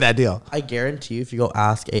I don't get that deal. I guarantee you, if you go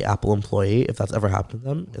ask a Apple employee if that's ever happened to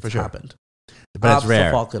them, it's happened. But it's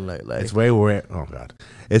rare. It's way rare. Oh god,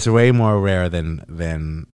 it's way more rare than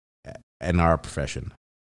in our profession.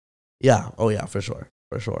 Yeah. Oh yeah, for sure.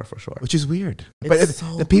 For sure. Which is weird. It's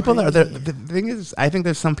but the people that are the thing is, I think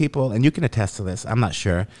there's some people, and you can attest to this, I'm not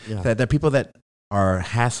sure, that the people that are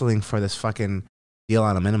hassling for this fucking deal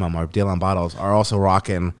on a minimum or deal on bottles are also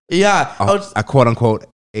rocking a quote unquote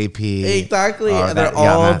AP. Exactly. And they're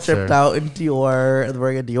all tripped out in Dior and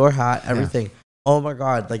wearing a Dior hat, everything. Yeah. Oh my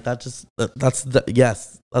God. Like that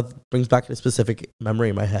brings back a specific memory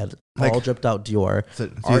in my head. Like, all dripped out Dior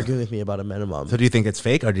arguing with me about a minimum. So do you think it's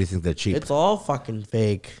fake or do you think they're cheap? It's all fucking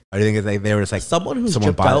fake. Or do you think it's like they were just like someone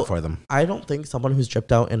bought out, it for them? I don't think someone who's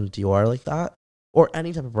dripped out in Dior like that or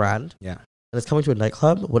any type of brand and is coming to a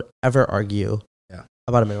nightclub would ever argue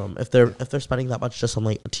about a minimum if they're spending that much just on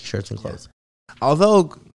like t-shirts and clothes. Yeah.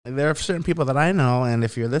 Although there are certain people that I know, and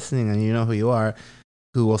if you're listening and you know who you are,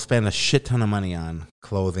 who will spend a shit ton of money on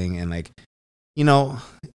clothing and like,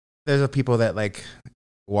 there's people that like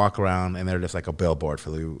walk around and they're just like a billboard for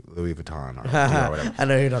Louis Vuitton or whatever. I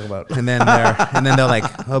know who you're talking about. And then they're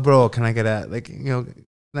like, oh bro, can I get a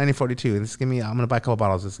 1942? And just give me, I'm gonna buy a couple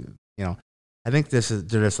bottles. Just, I think they're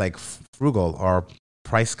just like frugal or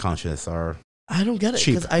price conscious or I don't get it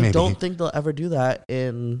because I don't think they'll ever do that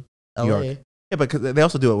in LA. York. Yeah, but they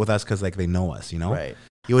also do it with us because like they know us, Right.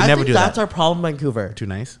 You would never do that. That's our problem, Vancouver. Too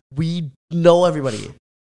nice. We know everybody.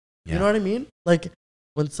 Yeah. You know what I mean? Like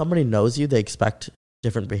when somebody knows you, they expect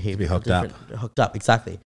different behavior. To be hooked up,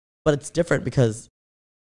 exactly. But it's different because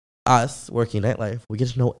us working nightlife, we get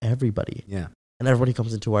to know everybody. Yeah. And everybody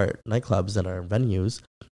comes into our nightclubs and our venues.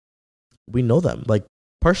 We know them like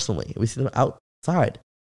personally. We see them outside,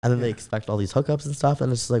 and then they expect all these hookups and stuff.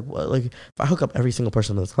 And it's just like, well, like if I hook up every single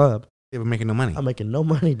person in this club, They were making no money. I'm making no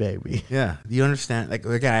money, baby. Yeah. Do you understand? Like,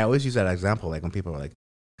 again, I always use that example. Like, when people are like,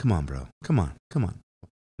 come on, bro. Come on.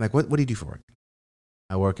 Like, what do you do for work?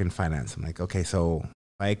 I work in finance. I'm like, okay, so if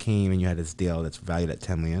I came and you had this deal that's valued at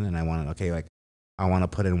 10 million and I want to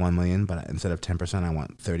put in 1 million, but instead of 10%, I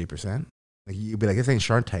want 30%. Like, you'd be like, this ain't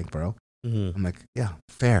Shark Tank, bro. Mm-hmm. I'm like, yeah,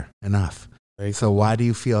 fair enough. Very so cool. Why do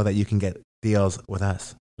you feel that you can get deals with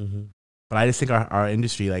us? Mm-hmm. But I just think our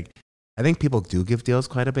industry, like, I think people do give deals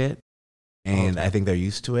quite a bit. And I think they're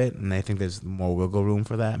used to it, and I think there's more wiggle room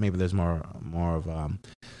for that. Maybe there's more of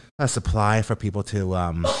a supply for people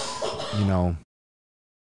to,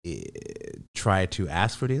 try to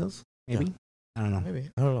ask for deals. Maybe. Yeah. I don't know. Maybe.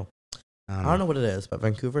 I don't know what it is, but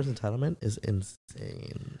Vancouver's entitlement is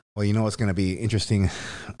insane. Well, you know what's going to be interesting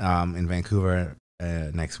in Vancouver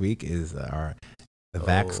next week is the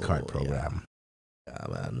Vax Card program. Yeah,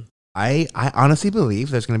 man. I honestly believe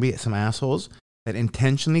there's going to be some assholes that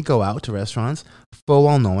intentionally go out to restaurants full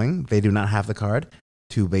well knowing they do not have the card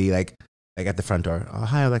to be like at the front door. Oh,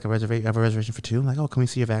 hi, I have a reservation for 2. I'm like, oh, can we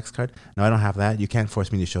see your Vax card? No, I don't have that. You can't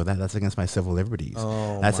force me to show that. That's against my civil liberties.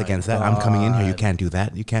 That's against that. I'm coming in here. You can't do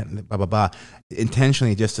that. You can't blah, blah, blah.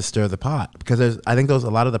 Intentionally just to stir the pot. Because I think a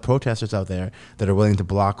lot of the protesters out there that are willing to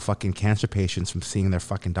block fucking cancer patients from seeing their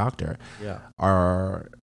fucking doctor are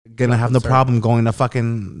going to have no problem going to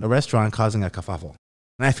fucking a restaurant causing a kerfuffle.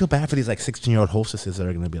 And I feel bad for these like 16-year-old hostesses that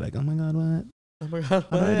are going to be like, oh my God, what? Oh my God,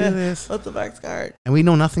 how do I do this? What's the Vax card? And we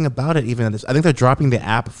know nothing about it even. I think they're dropping the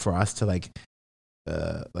app for us to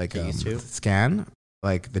scan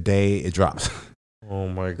like the day it drops. Oh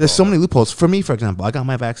my God. There's so many loopholes. For me, for example, I got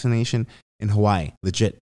my vaccination in Hawaii,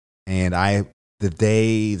 legit. And the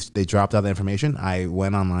day they dropped out the information, I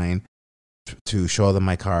went online to show them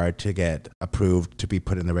my card to get approved to be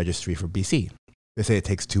put in the registry for BC. They say it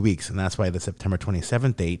takes 2 weeks, and that's why the September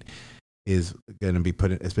 27th date is going to be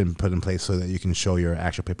it's been put in place so that you can show your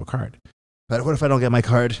actual paper card. But what if I don't get my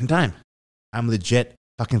card in time? I'm legit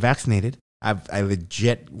fucking vaccinated. I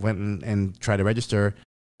legit went and tried to register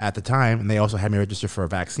at the time, and they also had me register for a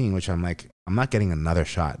vaccine, which I'm like, I'm not getting another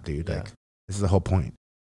shot, dude. Yeah. Like, this is the whole point.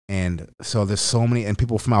 And so there's so many, and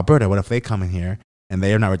people from Alberta, what if they come in here and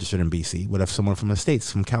they are not registered in BC? What if someone from the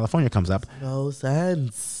States, from California comes up? No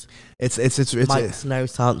sense. It's Makes no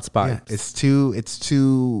sense, yeah, it's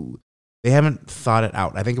too, they haven't thought it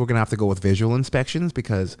out. I think we're going to have to go with visual inspections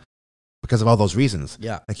because of all those reasons.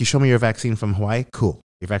 Yeah. Like, you show me your vaccine from Hawaii, cool.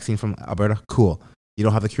 Your vaccine from Alberta, cool. You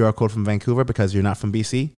don't have the QR code from Vancouver because you're not from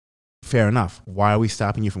BC? Fair enough. Why are we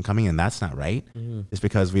stopping you from coming in? That's not right. Mm-hmm. It's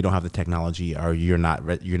because we don't have the technology, or you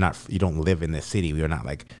don't live in this city. We are not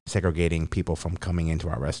like segregating people from coming into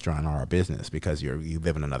our restaurant or our business because you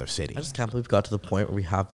live in another city. I just can't believe we got to the point where we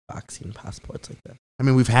have vaccine passports like that. I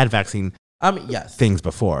mean, we've had vaccine yes. things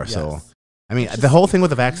before. Yes. So, I mean, the whole thing with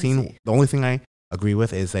the vaccine, the only thing I agree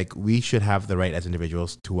with is like we should have the right as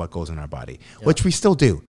individuals to what goes in our body, which we still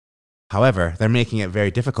do. However, they're making it very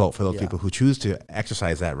difficult for those people who choose to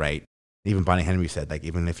exercise that right. Even Bonnie Henry said, like,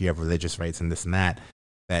 even if you have religious rights and this and that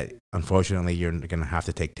unfortunately you're going to have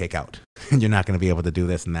to take takeout. And you're not going to be able to do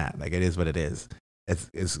this and that. Like, it is what it is.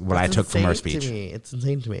 It's what I took from her speech. It's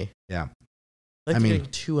insane to me. Yeah. Like, you're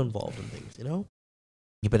getting too involved in things, you know?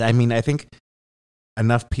 Yeah, but I mean, I think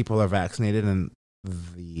enough people are vaccinated, and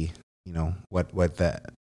what the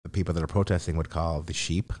people that are protesting would call the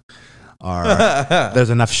sheep are,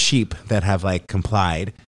 there's enough sheep that have like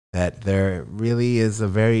complied that there really is a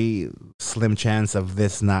very slim chance of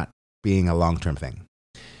this not being a long-term thing.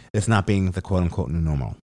 It's not being the quote-unquote new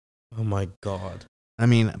normal. Oh my God. I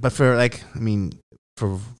mean, but for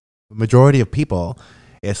the majority of people,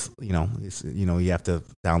 it's you have to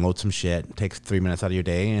download some shit. It takes 3 minutes out of your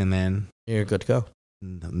day, and then you're good to go.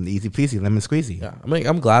 Easy peasy, lemon squeezy. Yeah,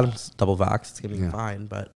 I'm glad I'm double vaxxed. It's gonna be fine,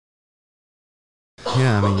 but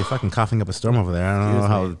yeah, I mean, you're fucking coughing up a storm over there. I don't know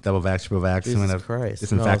how double vax, triple vax. Jesus Christ.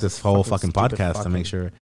 Disinfect this whole fucking podcast to make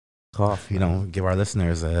sure cough. Give our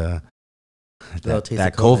listeners that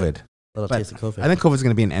COVID. Taste of COVID. I think COVID is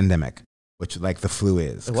going to be an endemic, which like the flu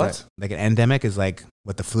is. What? Like an endemic is like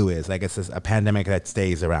what the flu is. Like, it's just a pandemic that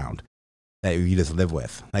stays around that you just live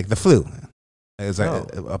with. Like the flu. It's like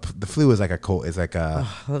the flu is like a cold. Is like a.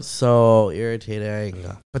 That's so irritating.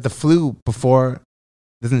 But the flu before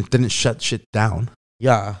didn't shut shit down.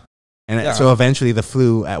 Yeah. And so eventually the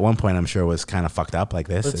flu at one point, I'm sure, was kind of fucked up like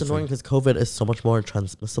this. But it's annoying because COVID is so much more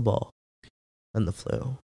transmissible than the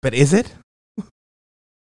flu. But is it?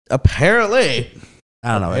 Apparently.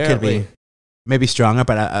 I don't know. It could be maybe stronger,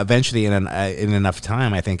 but eventually in enough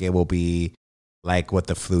time, I think it will be like what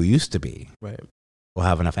the flu used to be. Right. We'll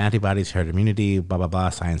have enough antibodies, herd immunity, blah, blah, blah,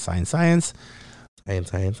 science. Science.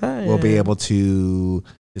 We'll be able to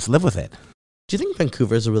just live with it. Do you think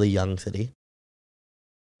Vancouver is a really young city?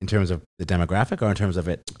 In terms of the demographic or in terms of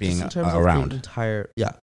it being Just in terms around? of the entire,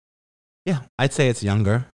 yeah. Yeah, I'd say it's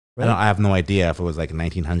younger. Right? I have no idea if it was like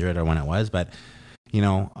 1900 or when it was, but you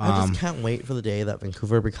know, I just can't wait for the day that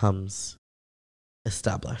Vancouver becomes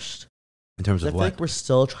established. in terms I of feel what? like we're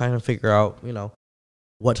still trying to figure out, you know,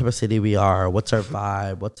 what type of city we are, what's our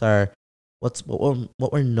vibe,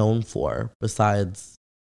 what we're known for besides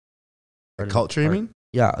The culture, you mean?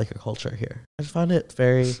 Yeah, like a culture here. I just find it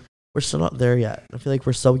very. We're still not there yet. I feel like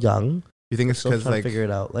we're so young. You think it's Still because trying like to figure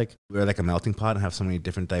it out. Like, we're like a melting pot and have so many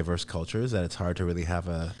different diverse cultures that it's hard to really have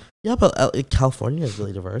a yeah, but California is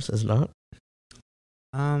really diverse, is it not?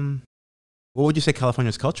 What would you say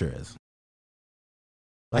California's culture is?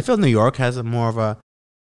 I Like- feel New York has a more of a,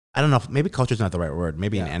 I don't know, maybe culture is not the right word.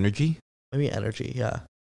 Maybe an Yeah. energy. Maybe energy. Yeah.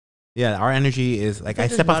 Yeah, our energy is like I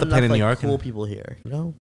There's step off not the plane in enough, New like, York. Cool And, people here, you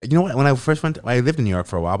know. you know what? When I first I lived in New York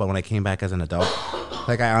for a while, but when I came back as an adult,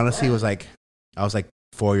 like I honestly was like, I was like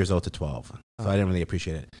 4 years old to 12, so I didn't really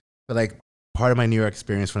appreciate it. But like part of my New York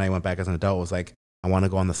experience when I went back as an adult was like, I want to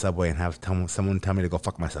go on the subway and have someone tell me to go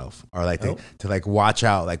fuck myself, or like to like watch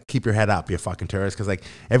out, like keep your head up, you fucking tourist, because like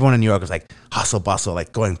everyone in New York was like hustle bustle,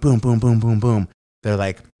 like going boom boom boom boom boom. They're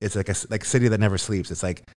like, it's like a city that never sleeps. It's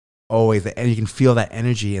like always, and you can feel that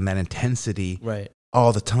energy and that intensity Right.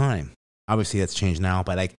 all the time. Obviously, that's changed now,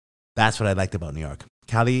 but like that's what I liked about New York.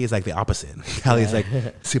 Cali is like the opposite. Cali is like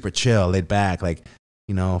super chill, laid back, like,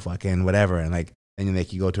 you know, fucking whatever, and like. And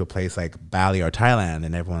like you go to a place like Bali or Thailand,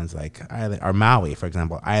 and everyone's like island, or Maui, for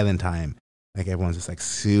example, island time. Like everyone's just like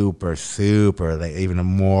super, super, like even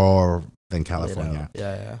more than California.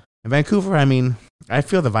 Yeah. In Vancouver, I mean, I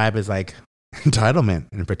feel the vibe is like entitlement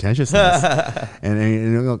and pretentiousness. and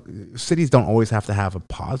you know, cities don't always have to have a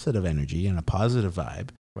positive energy and a positive vibe.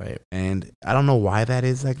 Right. And I don't know why that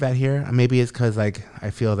is like that here. Maybe it's because like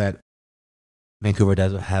I feel that Vancouver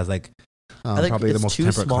has like I think probably the it's most too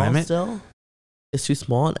temperate small climate. still. It's too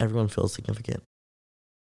small, and everyone feels significant.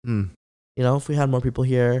 Mm. You know, if we had more people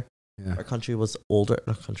here, Yeah. our country was older.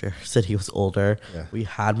 Not country, our city was older. Yeah. We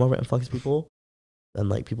had more influx of people, then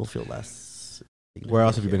like people feel less. Where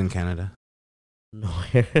else have you been in Canada?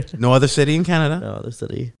 Nowhere. No other city in Canada? No other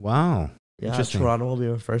city. Wow. Yeah, Interesting. Toronto will be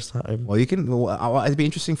my first time. Well, you can. Well, it'd be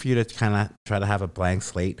interesting for you to kind of try to have a blank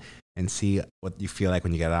slate and see what you feel like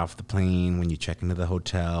when you get off the plane, when you check into the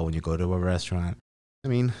hotel, when you go to a restaurant. I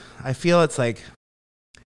mean, I feel it's like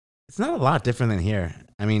it's not a lot different than here.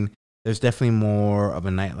 I mean, there's definitely more of a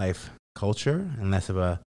nightlife culture and less of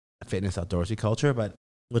a fitness outdoorsy culture, but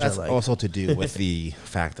Which that's I like. also to do with the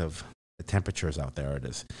fact of the temperatures out there. It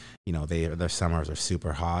is, you know, their summers are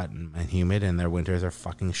super hot and humid, and their winters are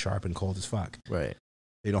fucking sharp and cold as fuck. Right.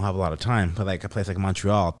 They don't have a lot of time. But like a place like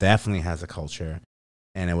Montreal definitely has a culture,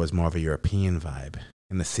 and it was more of a European vibe.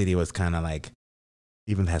 And the city was kind of like,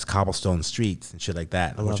 even has cobblestone streets and shit like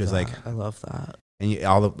that, I which love is that. like, I love that. and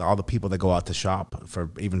all the people that go out to shop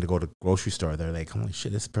for even to go to grocery store, they're like, holy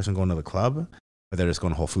shit, this person going to the club, or they're just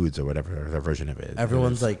going to Whole Foods or whatever their version of it is.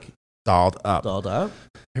 Everyone's It's like dolled up. dolled up.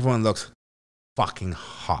 Everyone looks fucking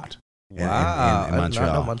hot. in Wow. in I did not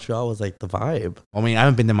Montreal. know Montreal was like the vibe. I mean, I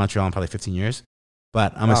haven't been to Montreal in probably 15 years,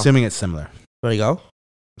 but I'm Wow. assuming it's similar. Ready to go?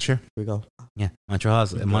 Sure. Here we go. Yeah, Montreal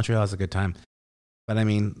is a good time. But I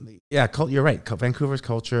mean, yeah, you're right. Vancouver's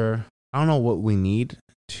culture, I don't know what we need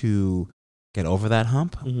to get over that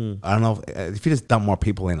hump. Mm-hmm. I don't know if you just dump more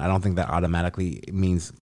people in, I don't think that automatically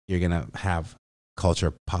means you're going to have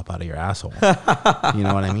culture pop out of your asshole. You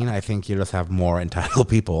know what I mean? I think you just have more entitled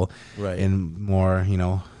people Right. and more, you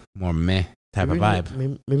know, more meh type maybe of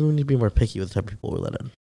vibe. Maybe we need to be more picky with the type of people we let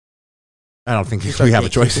in. I don't think Start we have a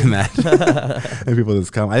choice in that. gatekeeping. And people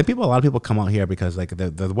just come. I think a lot of people come out here because like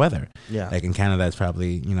the weather. Yeah. Like in Canada, it's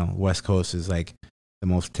probably, you know, West Coast is like the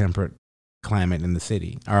most temperate climate in the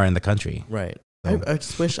city or in the country. Right. So- I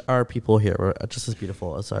just wish our people here were just as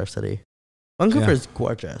beautiful as our city. Vancouver Yeah. is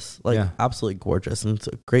gorgeous. Like, Yeah. absolutely gorgeous. And it's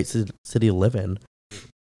a great city to live in.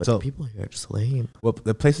 But So- the people here are just lame. Well,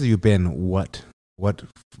 the places you've been, what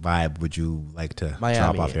vibe would you like to drop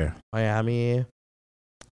Miami. off here? Miami.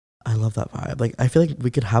 I love that vibe. Like, I feel like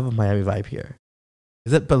we could have a Miami vibe here.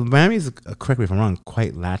 Is it? But Miami's, correct me if I'm wrong,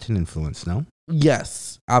 quite Latin influence, no?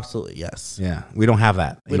 Yes. Absolutely. Yes. Yeah, we don't have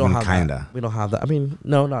that. We don't even have kinda. that. We don't have that. I mean,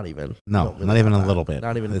 no, not even. We No, don't really not even have a that. little bit.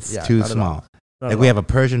 Not even. It's yeah, too not at all. small. Not Like at we all. have a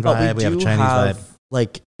Persian vibe, we have a do Chinese vibe.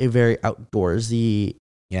 like a very outdoorsy,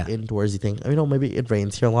 Yeah. indoorsy thing. I mean, no, maybe it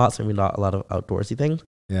rains here a lot, so maybe not a lot of outdoorsy things.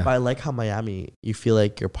 Yeah. But I like how Miami, you feel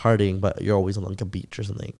like you're partying, but you're always on like a beach or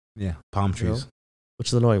something, Yeah, palm you know? trees. Which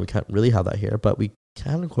is annoying. We can't really have that here, but we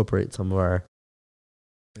can incorporate some of our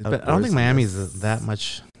But I don't think Miami is that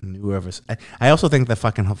much newer. I also think the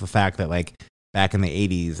fact that like back in the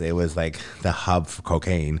 80s, it was like the hub for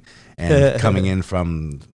cocaine and coming in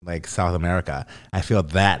from like South America. I feel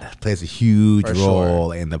that plays a huge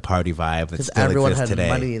role in the party vibe that still everyone exists had today.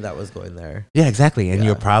 Money that was going there. Yeah, exactly. And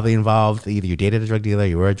you're probably involved. Either you dated a drug dealer,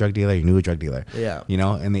 you were a drug dealer, you knew a drug dealer. Yeah. You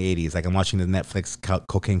know, in the 80s. Like I'm watching the Netflix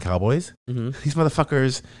Cocaine Cowboys. Mm-hmm. These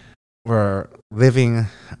motherfuckers were living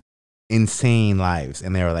insane lives.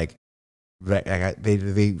 And they were like,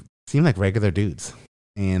 they seemed like regular dudes.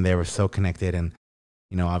 And they were so connected. And,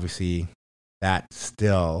 you know, obviously that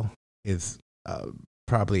still is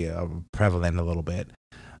probably prevalent a little bit.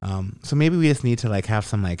 So maybe we just need to like have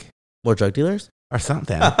some like more drug dealers or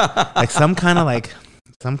something like some kind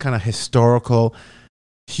of historical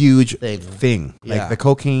huge thing. Like the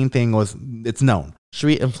cocaine thing it's known. Should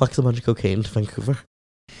we influx a bunch of cocaine to Vancouver?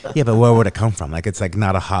 Yeah, but where would it come from? Like it's like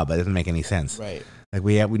not a hub. It doesn't make any sense. Right. Like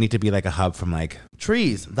we need to be like a hub from like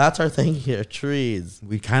trees. That's our thing here. Trees.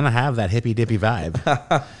 We kind of have that hippy dippy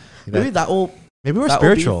vibe. Maybe we're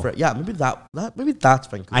spiritual. Maybe that's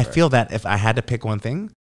Vancouver. I feel that if I had to pick one thing,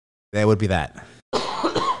 that would be that.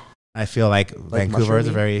 I feel like Vancouver is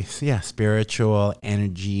a very spiritual,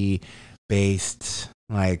 energy based,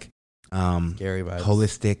 like scary vibes.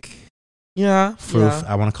 Holistic. Yeah.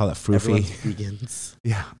 I want to call it froofy. Vegans.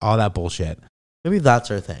 Yeah, all that bullshit. Maybe that's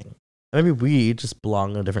our thing. Maybe we just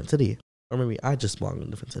belong in a different city. Or maybe I just belong in a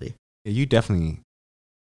different city. Yeah, you definitely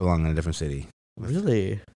belong in a different city.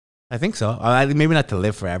 Really? I think so. Maybe not to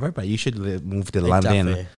live forever, but you should move to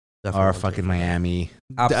London or fucking Miami.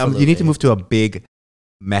 You need to move to a big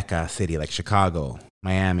Mecca city like Chicago,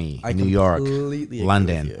 Miami, New York,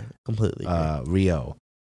 London, completely Rio.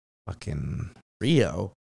 Fucking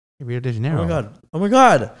Rio de Janeiro. Oh my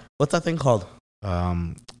god. What's that thing called?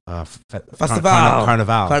 Festival.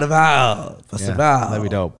 Carnival. Festival. Yeah, that'd be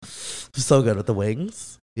dope. So good with the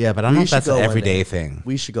wings. Yeah, but I don't know if that's an everyday thing.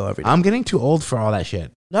 We should go every day. I'm getting too old for all that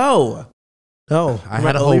shit. No. I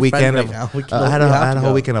had a whole weekend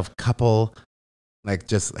of couple, like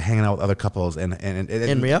just hanging out with other couples and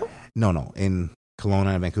in Rio? No, in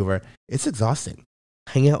Kelowna and Vancouver. It's exhausting.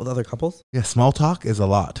 Hanging out with other couples? Yeah, small talk is a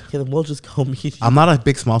lot. Okay, then we'll just go meet you. I'm not a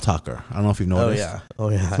big small talker. I don't know if you've noticed. Oh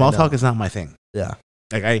yeah. Small talk is not my thing. Yeah.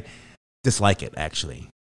 Like I dislike it actually,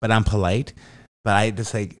 but I'm polite. But I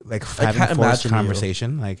just like having forced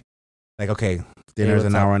conversation. Like okay, dinner's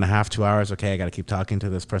an hour and a half, 2 hours. Okay, I got to keep talking to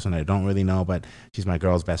this person I don't really know, but she's my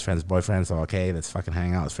girl's best friend's boyfriend. So okay, let's fucking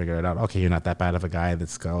hang out. Let's figure it out. Okay, you're not that bad of a guy.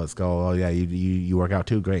 Let's go. Oh yeah, you work out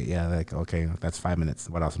too. Great. Yeah. Like okay, that's 5 minutes.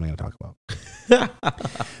 What else am I gonna talk about?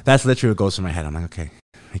 That's literally what goes through my head. I'm like, okay,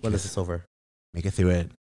 when is this over? Make it through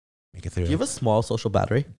it. Do you have a small social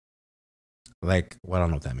battery? Like, well, I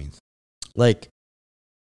don't know what that means. Like,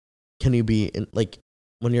 can you be in, like,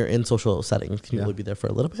 when you're in social settings, can you only be there for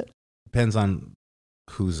a little bit? Depends on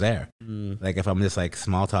who's there. Like, if I'm just like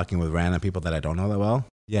small talking with random people that I don't know that well,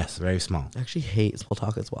 yes, very small. I actually hate small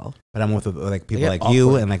talk as well. But I'm with like people like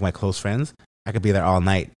you and like my close friends. I could be there all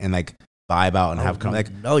night and like vibe out and have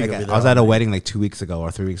I was at a wedding like 2 weeks ago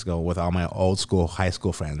or 3 weeks ago with all my old school, high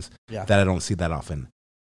school friends that I don't see that often.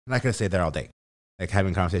 I'm not gonna stay there all day. Like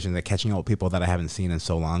having conversations, like catching up with people that I haven't seen in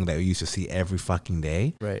so long that we used to see every fucking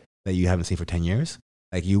day, right? That you haven't seen for 10 years.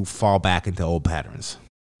 Like you fall back into old patterns.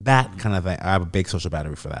 That kind of thing. I have a big social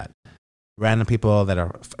battery for that. Random people that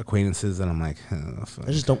are acquaintances, and I'm like,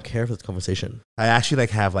 I just don't care for this conversation. I actually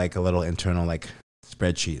like have like a little internal like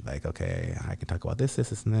spreadsheet. Like, okay, I can talk about this,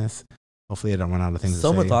 and this. Hopefully, I don't run out of things.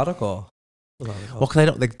 So to say. methodical. Well, because I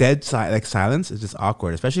don't like silence is just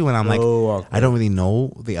awkward, especially when I'm awkward. I don't really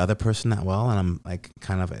know the other person that well, and I'm like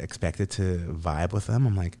kind of expected to vibe with them.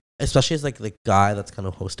 I'm like, especially as like the guy that's kind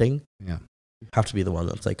of hosting. Yeah, you have to be the one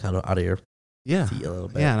that's like kind of out of your seat a little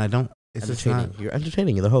bit. Yeah, and I don't. It's just not. You're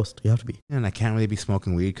entertaining. You're the host. You have to be. And I can't really be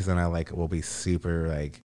smoking weed because then I like will be super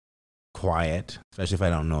like quiet, especially if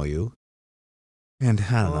I don't know you. And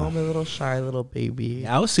I don't know. Oh, my little shy little baby.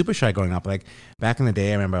 Yeah, I was super shy growing up. Like back in the day,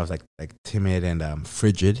 I remember I was like timid and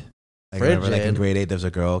frigid. Like, frigid. I remember, like in grade 8, there was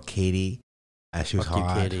a girl, Katie. She was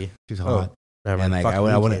hot. Katie. She was hot. And like I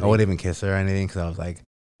wouldn't even kiss her or anything because I was like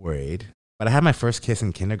worried. But I had my first kiss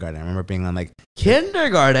in kindergarten. I remember being on like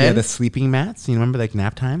kindergarten. Yeah, the sleeping mats. You remember like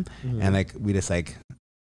nap time, and like we just like.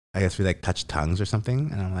 I guess we like touched tongues or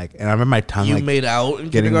something, and I'm like, and I remember my tongue. You like, made out in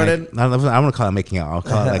kindergarten. Like, I want to call it making out. I'll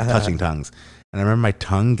call it like touching tongues. And I remember my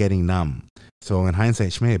tongue getting numb. So in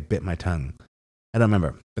hindsight, she may have bit my tongue. I don't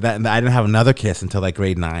remember, but I didn't have another kiss until like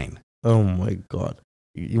grade 9. Oh my god!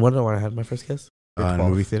 You want to know when I had my first kiss? In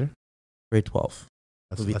movie theater. Grade 12.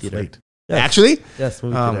 That's movie theater. Late. Yes. Actually? Yes.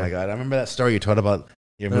 Movie theater. Oh my god! I remember that story you told about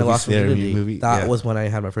Your Then I movie lost my theater virginity. movie. That was when I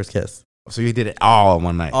had my first kiss. So you did it all in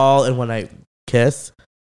one night. All in one night. Kiss.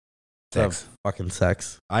 Sex. Fucking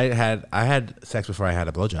sex. I had sex before I had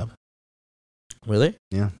a blowjob. Really?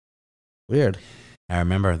 Yeah. Weird. I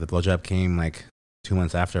remember the blowjob came like 2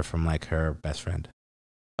 months after from like her best friend.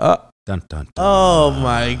 Dun, Dun, dun. oh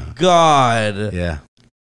my God. Yeah.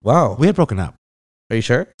 Wow. We had broken up. Are you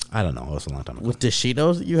sure? I don't know. It was a long time ago. Does she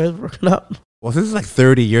know that you had broken up? Well, this is like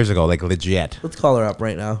 30 years ago, like legit. Let's call her up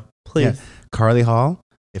right now. Please. Yeah. Carly Hall,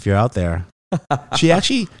 if you're out there. She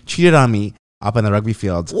actually cheated on me up in the rugby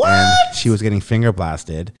fields. What? And she was getting finger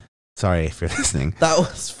blasted. Sorry if you're listening. That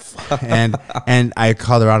was fun. And I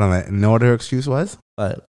called her out on it. And know what her excuse was?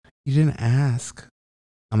 What? You didn't ask.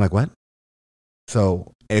 I'm like, what?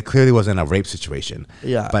 So it clearly wasn't a rape situation.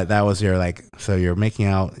 Yeah. But that was your like, so you're making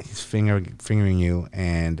out, he's fingering you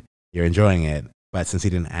and you're enjoying it. But since he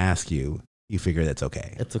didn't ask you, you figure that's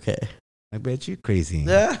okay. It's okay. I bet you crazy.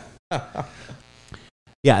 Yeah.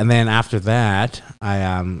 Yeah, and then after that, I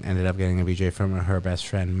ended up getting a VJ from her best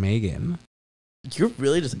friend, Megan. You're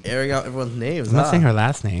really just airing out everyone's names. I'm not saying her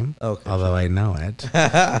last name, Okay. although I know it.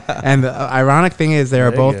 And the ironic thing is they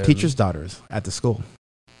are both Megan. teachers' daughters at the school.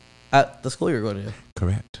 At the school you're going to.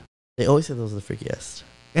 Correct. They always say those are the freakiest.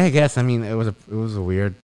 Yeah, I guess. I mean, it was a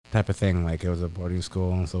weird type of thing. Like, it was a boarding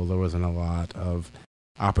school, so there wasn't a lot of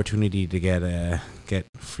opportunity to get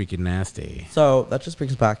freaking nasty. So that just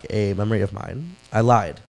brings back a memory of mine. I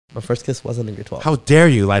lied. My first kiss wasn't in grade 12. How dare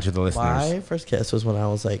you lie to the listeners? My first kiss was when I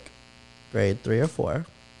was like grade 3 or 4.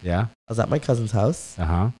 Yeah. I was at my cousin's house,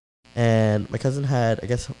 Uh-huh. and my cousin had, I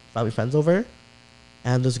guess, family friends over,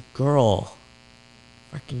 and this girl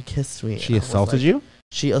freaking kissed me. She and I was assaulted like- you?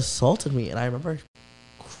 She assaulted me, and I remember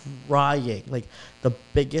crying, like the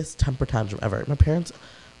biggest temper tantrum ever. My parents,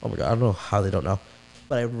 oh my God, I don't know how they don't know,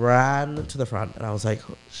 but I ran to the front, and I was like,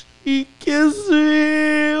 she kissed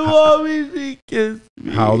me, mommy, she kissed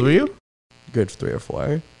me. How old were you? Grade 3 or 4.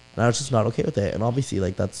 And I was just not okay with it, and obviously,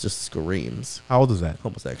 like, that's just screams How old is that?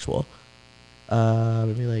 homosexual.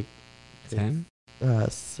 Maybe like 10?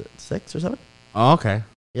 6 or 7. Oh, okay.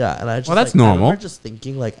 Yeah, and I just Well, that's like, I normal. remember just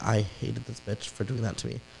thinking like I hated this bitch for doing that to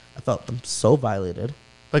me. I felt them so violated.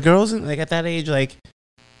 But girls, like, at that age, like,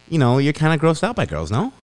 you know, you're kind of grossed out by girls,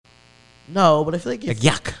 no? No, but I feel like Like, if,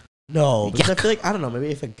 yuck. no, because I Yuck. feel like I don't know. Maybe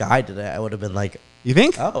if a guy did it, I would have been like, You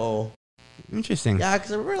think? oh, Interesting. yeah.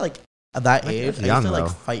 Because I remember like at that Like, age, that's I young, used to like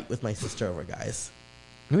though. fight with my sister over guys.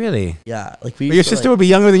 Really? Yeah, like we. But your used to, sister like, would be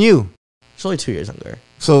younger than you. she's only 2 years younger.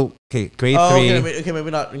 So, okay, grade Oh, 3. okay,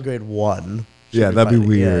 maybe not in grade 1. She'd Yeah, that'd be fighting.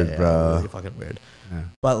 weird, bro. Really fucking weird. Yeah.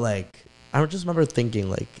 But like, I just remember thinking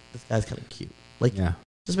like, this guy's kind of cute. Like, Yeah.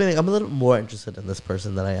 just being, I'm a little more interested in this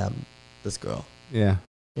person than I am this girl. Yeah.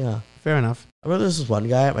 Yeah. Fair enough. I remember there was this one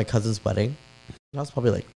guy at my cousin's wedding. And I was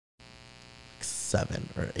probably like 7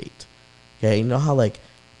 or 8. Okay, you know how like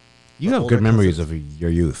You the have older good memories cousins- of your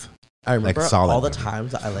youth. I remember solid all the memory.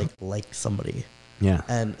 times that I like somebody, Yeah.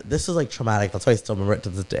 and this is like traumatic. That's why I still remember it to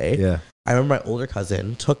this day. Yeah. I remember my older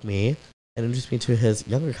cousin took me and introduced me to his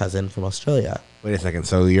younger cousin from Australia. Wait a second.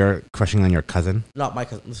 So you're crushing on your cousin? Not my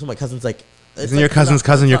cousin. This is my cousin's like. it's Isn't like, your cousin's not-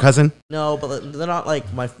 cousin it's your not- cousin? No, but they're not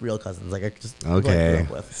like my real cousins. Like I just people I grew Okay. up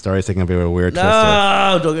with. Story's taking a bit of a weird twist here.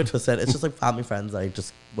 No, don't get twisted. It's just like family friends. Like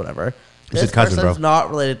just whatever. It's his cousin, bro. person's not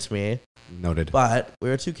related to me, Noted. but we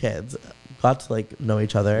were 2 kids. Got to like know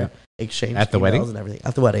each other, exchange At the emails wedding? and everything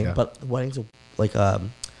at the wedding. Yeah. But the wedding's like a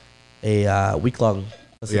week long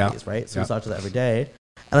facilities, right? So Yeah. we saw each other every day,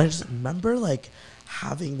 and I just remember like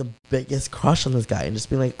having the biggest crush on this guy and just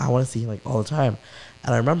being like, I want to see him like all the time.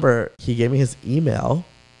 And I remember he gave me his email,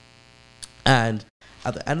 and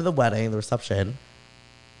at the end of the wedding, the reception,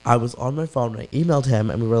 I was on my phone and I emailed him,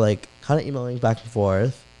 and we were like kind of emailing back and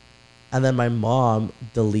forth, and then my mom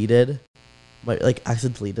accidentally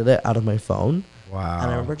deleted it out of my phone. Wow. And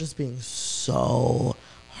I remember just being so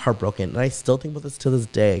heartbroken. And I still think about this to this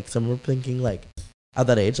day. Because I remember thinking, like, at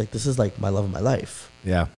that age, like, this is, like, my love of my life.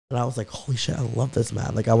 Yeah. And I was like, holy shit, I love this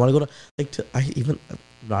man. Like, I want to go to, like, I'm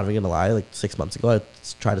not even going to lie, like, 6 months ago, I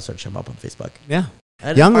tried to search him up on Facebook. Yeah. And I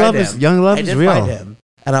didn't Young find love him. is real. I did find him.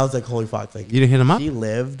 And I was like, holy fuck. Like, You didn't hit him up? he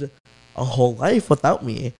lived a whole life without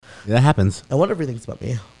me. Yeah, that happens. I wonder if he thinks about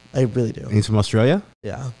me. I really do. He's from Australia?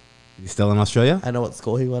 Yeah. He's still in Australia? I know what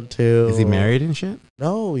school he went to. Is he married and shit?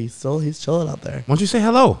 No, he's chilling out there. Why don't you say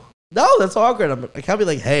hello? No, that's awkward. I can't be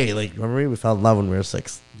like, hey, like, remember we fell in love when we were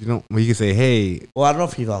 6. You don't. Well, you can say, hey, Well, I don't know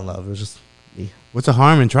if he fell in love. It was just me. what's the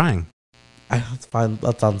harm in trying? That's fine.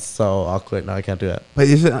 That sounds so awkward. No, I can't do it. But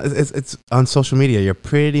it's on social media. You're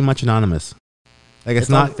pretty much anonymous. Like it's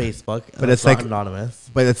not on Facebook, but it's it's like- not anonymous.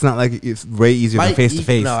 But it's not like it's way easier than face to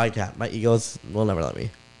face. No, I can't. My egos will never let me.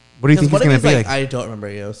 What do you think he's going to be like? I don't remember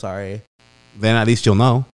you. Sorry. Then at least you'll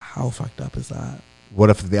know. How fucked up is that? What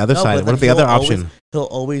if the other side? What if the other option? He'll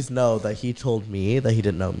always know that he told me that he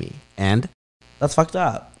didn't know me. And? That's fucked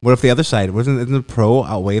up. What if the other side? Isn't the pro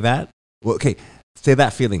outweigh that? Well, okay, say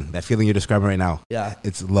that feeling you're describing right now. Yeah.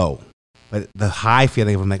 It's low. But the high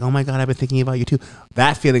feeling of I'm like, oh my God, I've been thinking about you too.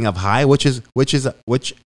 That feeling of high, which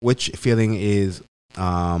feeling is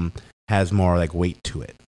has more like weight to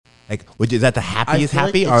it? Like, is that the happiest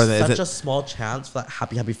happy, like or it's is such it a small chance for that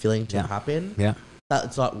happy feeling to happen? Yeah, that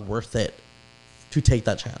it's not worth it to take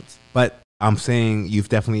that chance. But I'm saying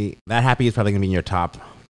that happy is probably gonna be in your top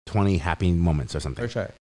 20 happy moments or something. For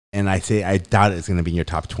sure. And I doubt it's gonna be in your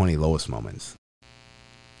top 20 lowest moments.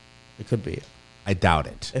 It could be. I doubt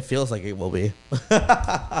it. It feels like it will be.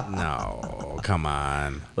 No, come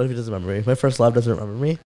on. What if he doesn't remember me? My first love doesn't remember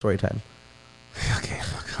me. Story time.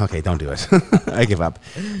 Okay, don't do it. I give up.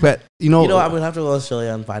 But you know, I'm gonna have to go to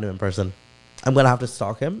Australia and find him in person. I'm gonna have to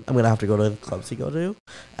stalk him. I'm gonna have to go to the clubs he go to, and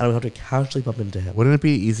I'm gonna have to casually bump into him. Wouldn't it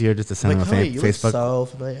be easier just to send him a Facebook? So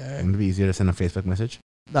familiar. Wouldn't it be easier to send a Facebook message?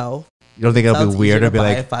 No. You don't think it'll be weird to be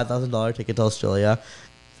like a $5,000 ticket to Australia,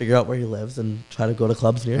 figure out where he lives, and try to go to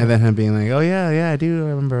clubs near him? And then him being like, "Oh yeah, I do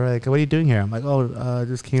remember. Like, what are you doing here?" I'm like, "Oh,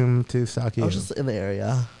 just came to stalk you." I was just in the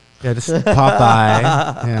area. Yeah, just pop by.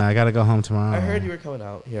 Yeah, I gotta go home tomorrow. I heard you were coming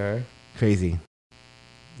out here. Crazy.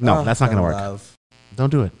 No, that's not gonna work. Love.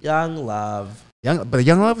 Don't do it. Young love. But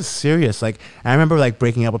young love is serious. Like, I remember like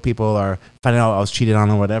breaking up with people or finding out I was cheated on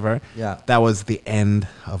or whatever. Yeah. That was the end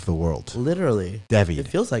of the world. Literally. Devied. It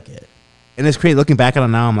feels like it. And it's crazy. Looking back at it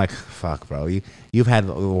now, I'm like, fuck, bro. You've had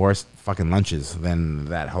the worst fucking lunches than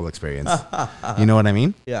that whole experience. You know what I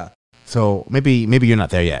mean? Yeah. So maybe you're not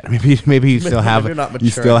there yet. Maybe you still have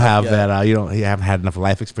that you haven't had enough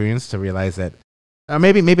life experience to realize that. Or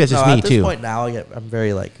maybe it's just me at this too. Point now, I'm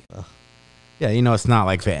very like. Yeah, it's not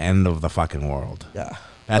like the end of the fucking world. Yeah.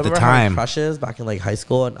 At the time, crushes back in like high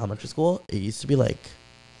school and elementary school, it used to be like,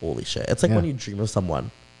 holy shit! It's like when you dream of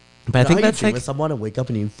someone. But I think that's dream of someone and wake up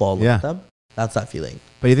and you fall in love with them. That's that feeling.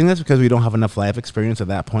 But you think that's because we don't have enough life experience at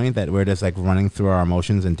that point that we're just like running through our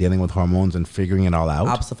emotions and dealing with hormones and figuring it all out?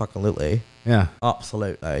 Absolutely. Yeah.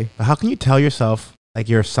 Absolutely. But how can you tell yourself, like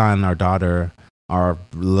your son or daughter or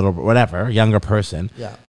little whatever younger person,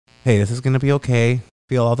 hey, this is gonna be okay.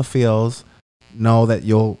 Feel all the feels. Know that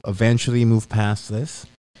you'll eventually move past this.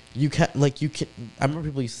 You can't I remember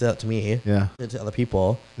people used to say that to me. Yeah. To other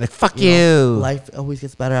people. Like, fuck you. Life always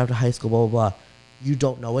gets better after high school, blah, blah, blah. You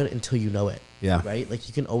don't know it until you know it. Yeah. Right? Like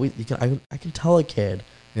I can tell a kid.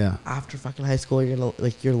 Yeah. After fucking high school, you're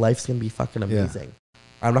gonna your life's gonna be fucking amazing. Yeah.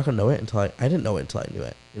 I'm not gonna know it until I didn't know it until I knew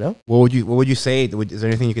it. You know? What would you say? Is there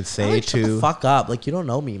anything you could say to? Shut the fuck up! Like, you don't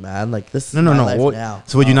know me, man. Like, this. No. Now.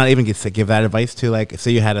 So would you not even give that advice to, like,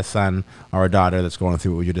 say you had a son or a daughter that's going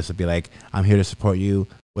through it? Would you just be like, I'm here to support you,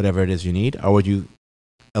 whatever it is you need, or would you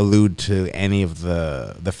allude to any of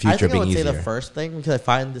the future being easier? I would say the first thing, because I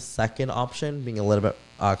find the second option being a little bit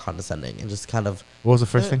condescending and just kind of. What was the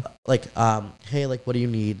first thing? Like, hey, like, what do you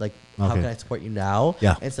need? Like, how can I support you now?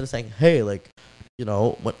 Yeah. Instead of saying, hey, like,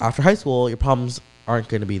 after high school, your problems aren't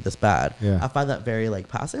going to be this bad. Yeah. I find that very like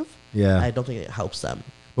passive. Yeah. I don't think it helps them.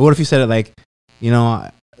 But what if you said it like,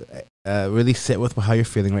 really sit with how you're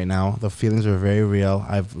feeling right now. The feelings are very real.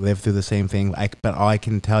 I've lived through the same thing. But all I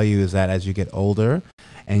can tell you is that as you get older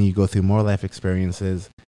and you go through more life experiences,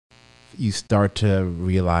 you start to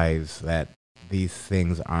realize that these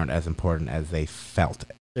things aren't as important as they felt.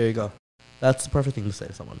 There you go. That's the perfect thing to say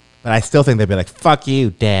to someone. But I still think they'd be like, fuck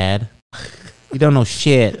you, Dad. You don't know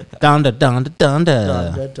shit. Donda, donda, donda.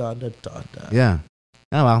 Donda, donda, donda. Yeah.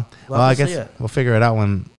 Oh, well. Well, I guess we'll figure it out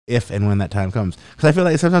if and when that time comes. Because I feel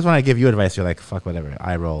like sometimes when I give you advice, you're like, fuck whatever.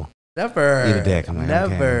 I roll. Never. Eat a dick. I'm like,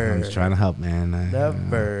 never. Okay, I'm just trying to help, man.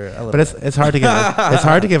 Never. But it's hard to give it's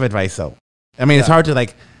hard to give advice, though. I mean, it's hard to,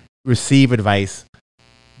 like, receive advice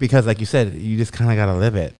because, like you said, you just kind of got to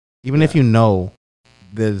live it. Even if you know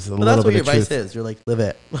there's a little bit of truth. That's what your advice is. You're like, live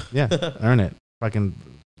it. Yeah. Earn it. Fucking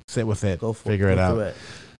sit with it. Figure it out.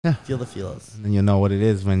 Yeah. Feel the feels. And you'll know what it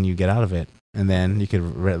is when you get out of it. And then you could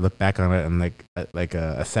look back on it and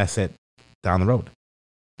assess it down the road.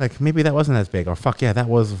 Like, maybe that wasn't as big, or fuck yeah,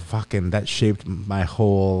 that shaped my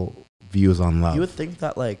whole views on love. You would think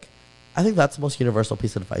that, like, I think that's the most universal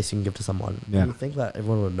piece of advice you can give to someone. Yeah. You would think that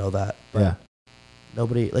everyone would know that. But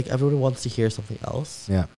nobody, like, everyone wants to hear something else.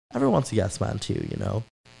 Yeah. Everyone wants a yes man too,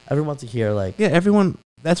 Everyone wants to hear, like. Yeah, everyone,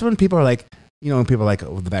 that's when people are like, when people are like,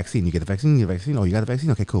 oh, the vaccine, you get the vaccine, you get the vaccine, oh, you got the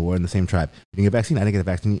vaccine, okay, cool, we're in the same tribe. You didn't get the vaccine, I didn't get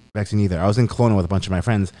the vaccine either. I was in Kelowna with a bunch of my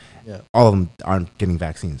friends. Yeah. All of them aren't getting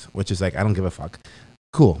vaccines, which is like, I don't give a fuck.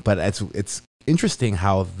 Cool, but it's interesting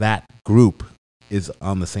how that group is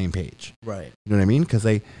on the same page. Right. You know what I mean? Because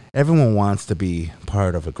everyone wants to be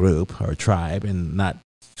part of a group or a tribe and not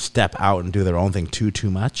step out and do their own thing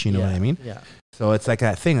too much. You know what I mean? Yeah. So it's like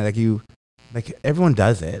that thing, like everyone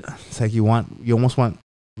does it. It's like you almost want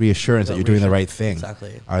reassurance that you're doing the right thing.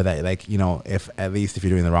 Exactly. Or that, like, you know, if you're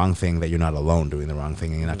doing the wrong thing, that you're not alone doing the wrong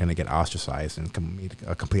thing and you're not going to get ostracized and meet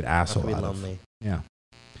a complete asshole out of. Yeah.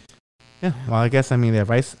 Yeah. Well, I guess, I mean, the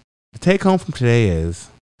advice, the take home from today is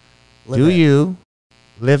you,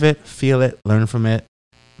 live it, feel it, learn from it,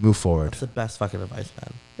 move forward. That's the best fucking advice,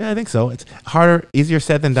 man. Yeah, I think so. It's easier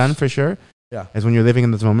said than done for sure. Yeah. As when you're living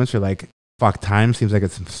in those moments, you're like, fuck, time seems like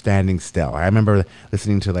it's standing still. I remember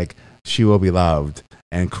listening to like She Will Be Loved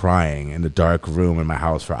and crying in the dark room in my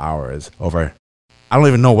house for hours over, I don't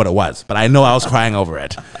even know what it was, but I know I was crying over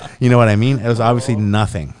it. You know what I mean? It was obviously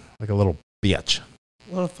nothing. Like a little bitch.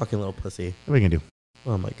 What a fucking little pussy. What are you going to do?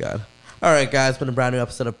 Oh my God. All right, guys, it's been a brand new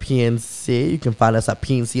episode of PNC. You can find us at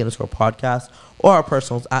PNC_podcast or our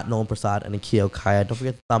personals at Nolan Prasad and Akio Kaya. Don't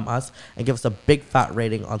forget to thumb us and give us a big fat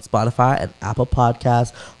rating on Spotify and Apple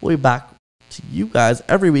Podcasts. We'll be back to you guys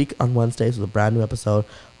every week on Wednesdays with a brand new episode.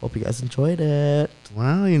 Hope you guys enjoyed it.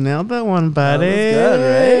 Wow, you nailed that one, buddy. That was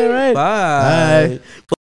good, right? Bye.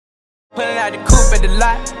 Pulling out the coupe at the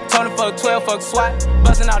lot. Tony fuck 12, fuck SWAT.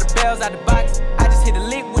 Busting all the bells out the box.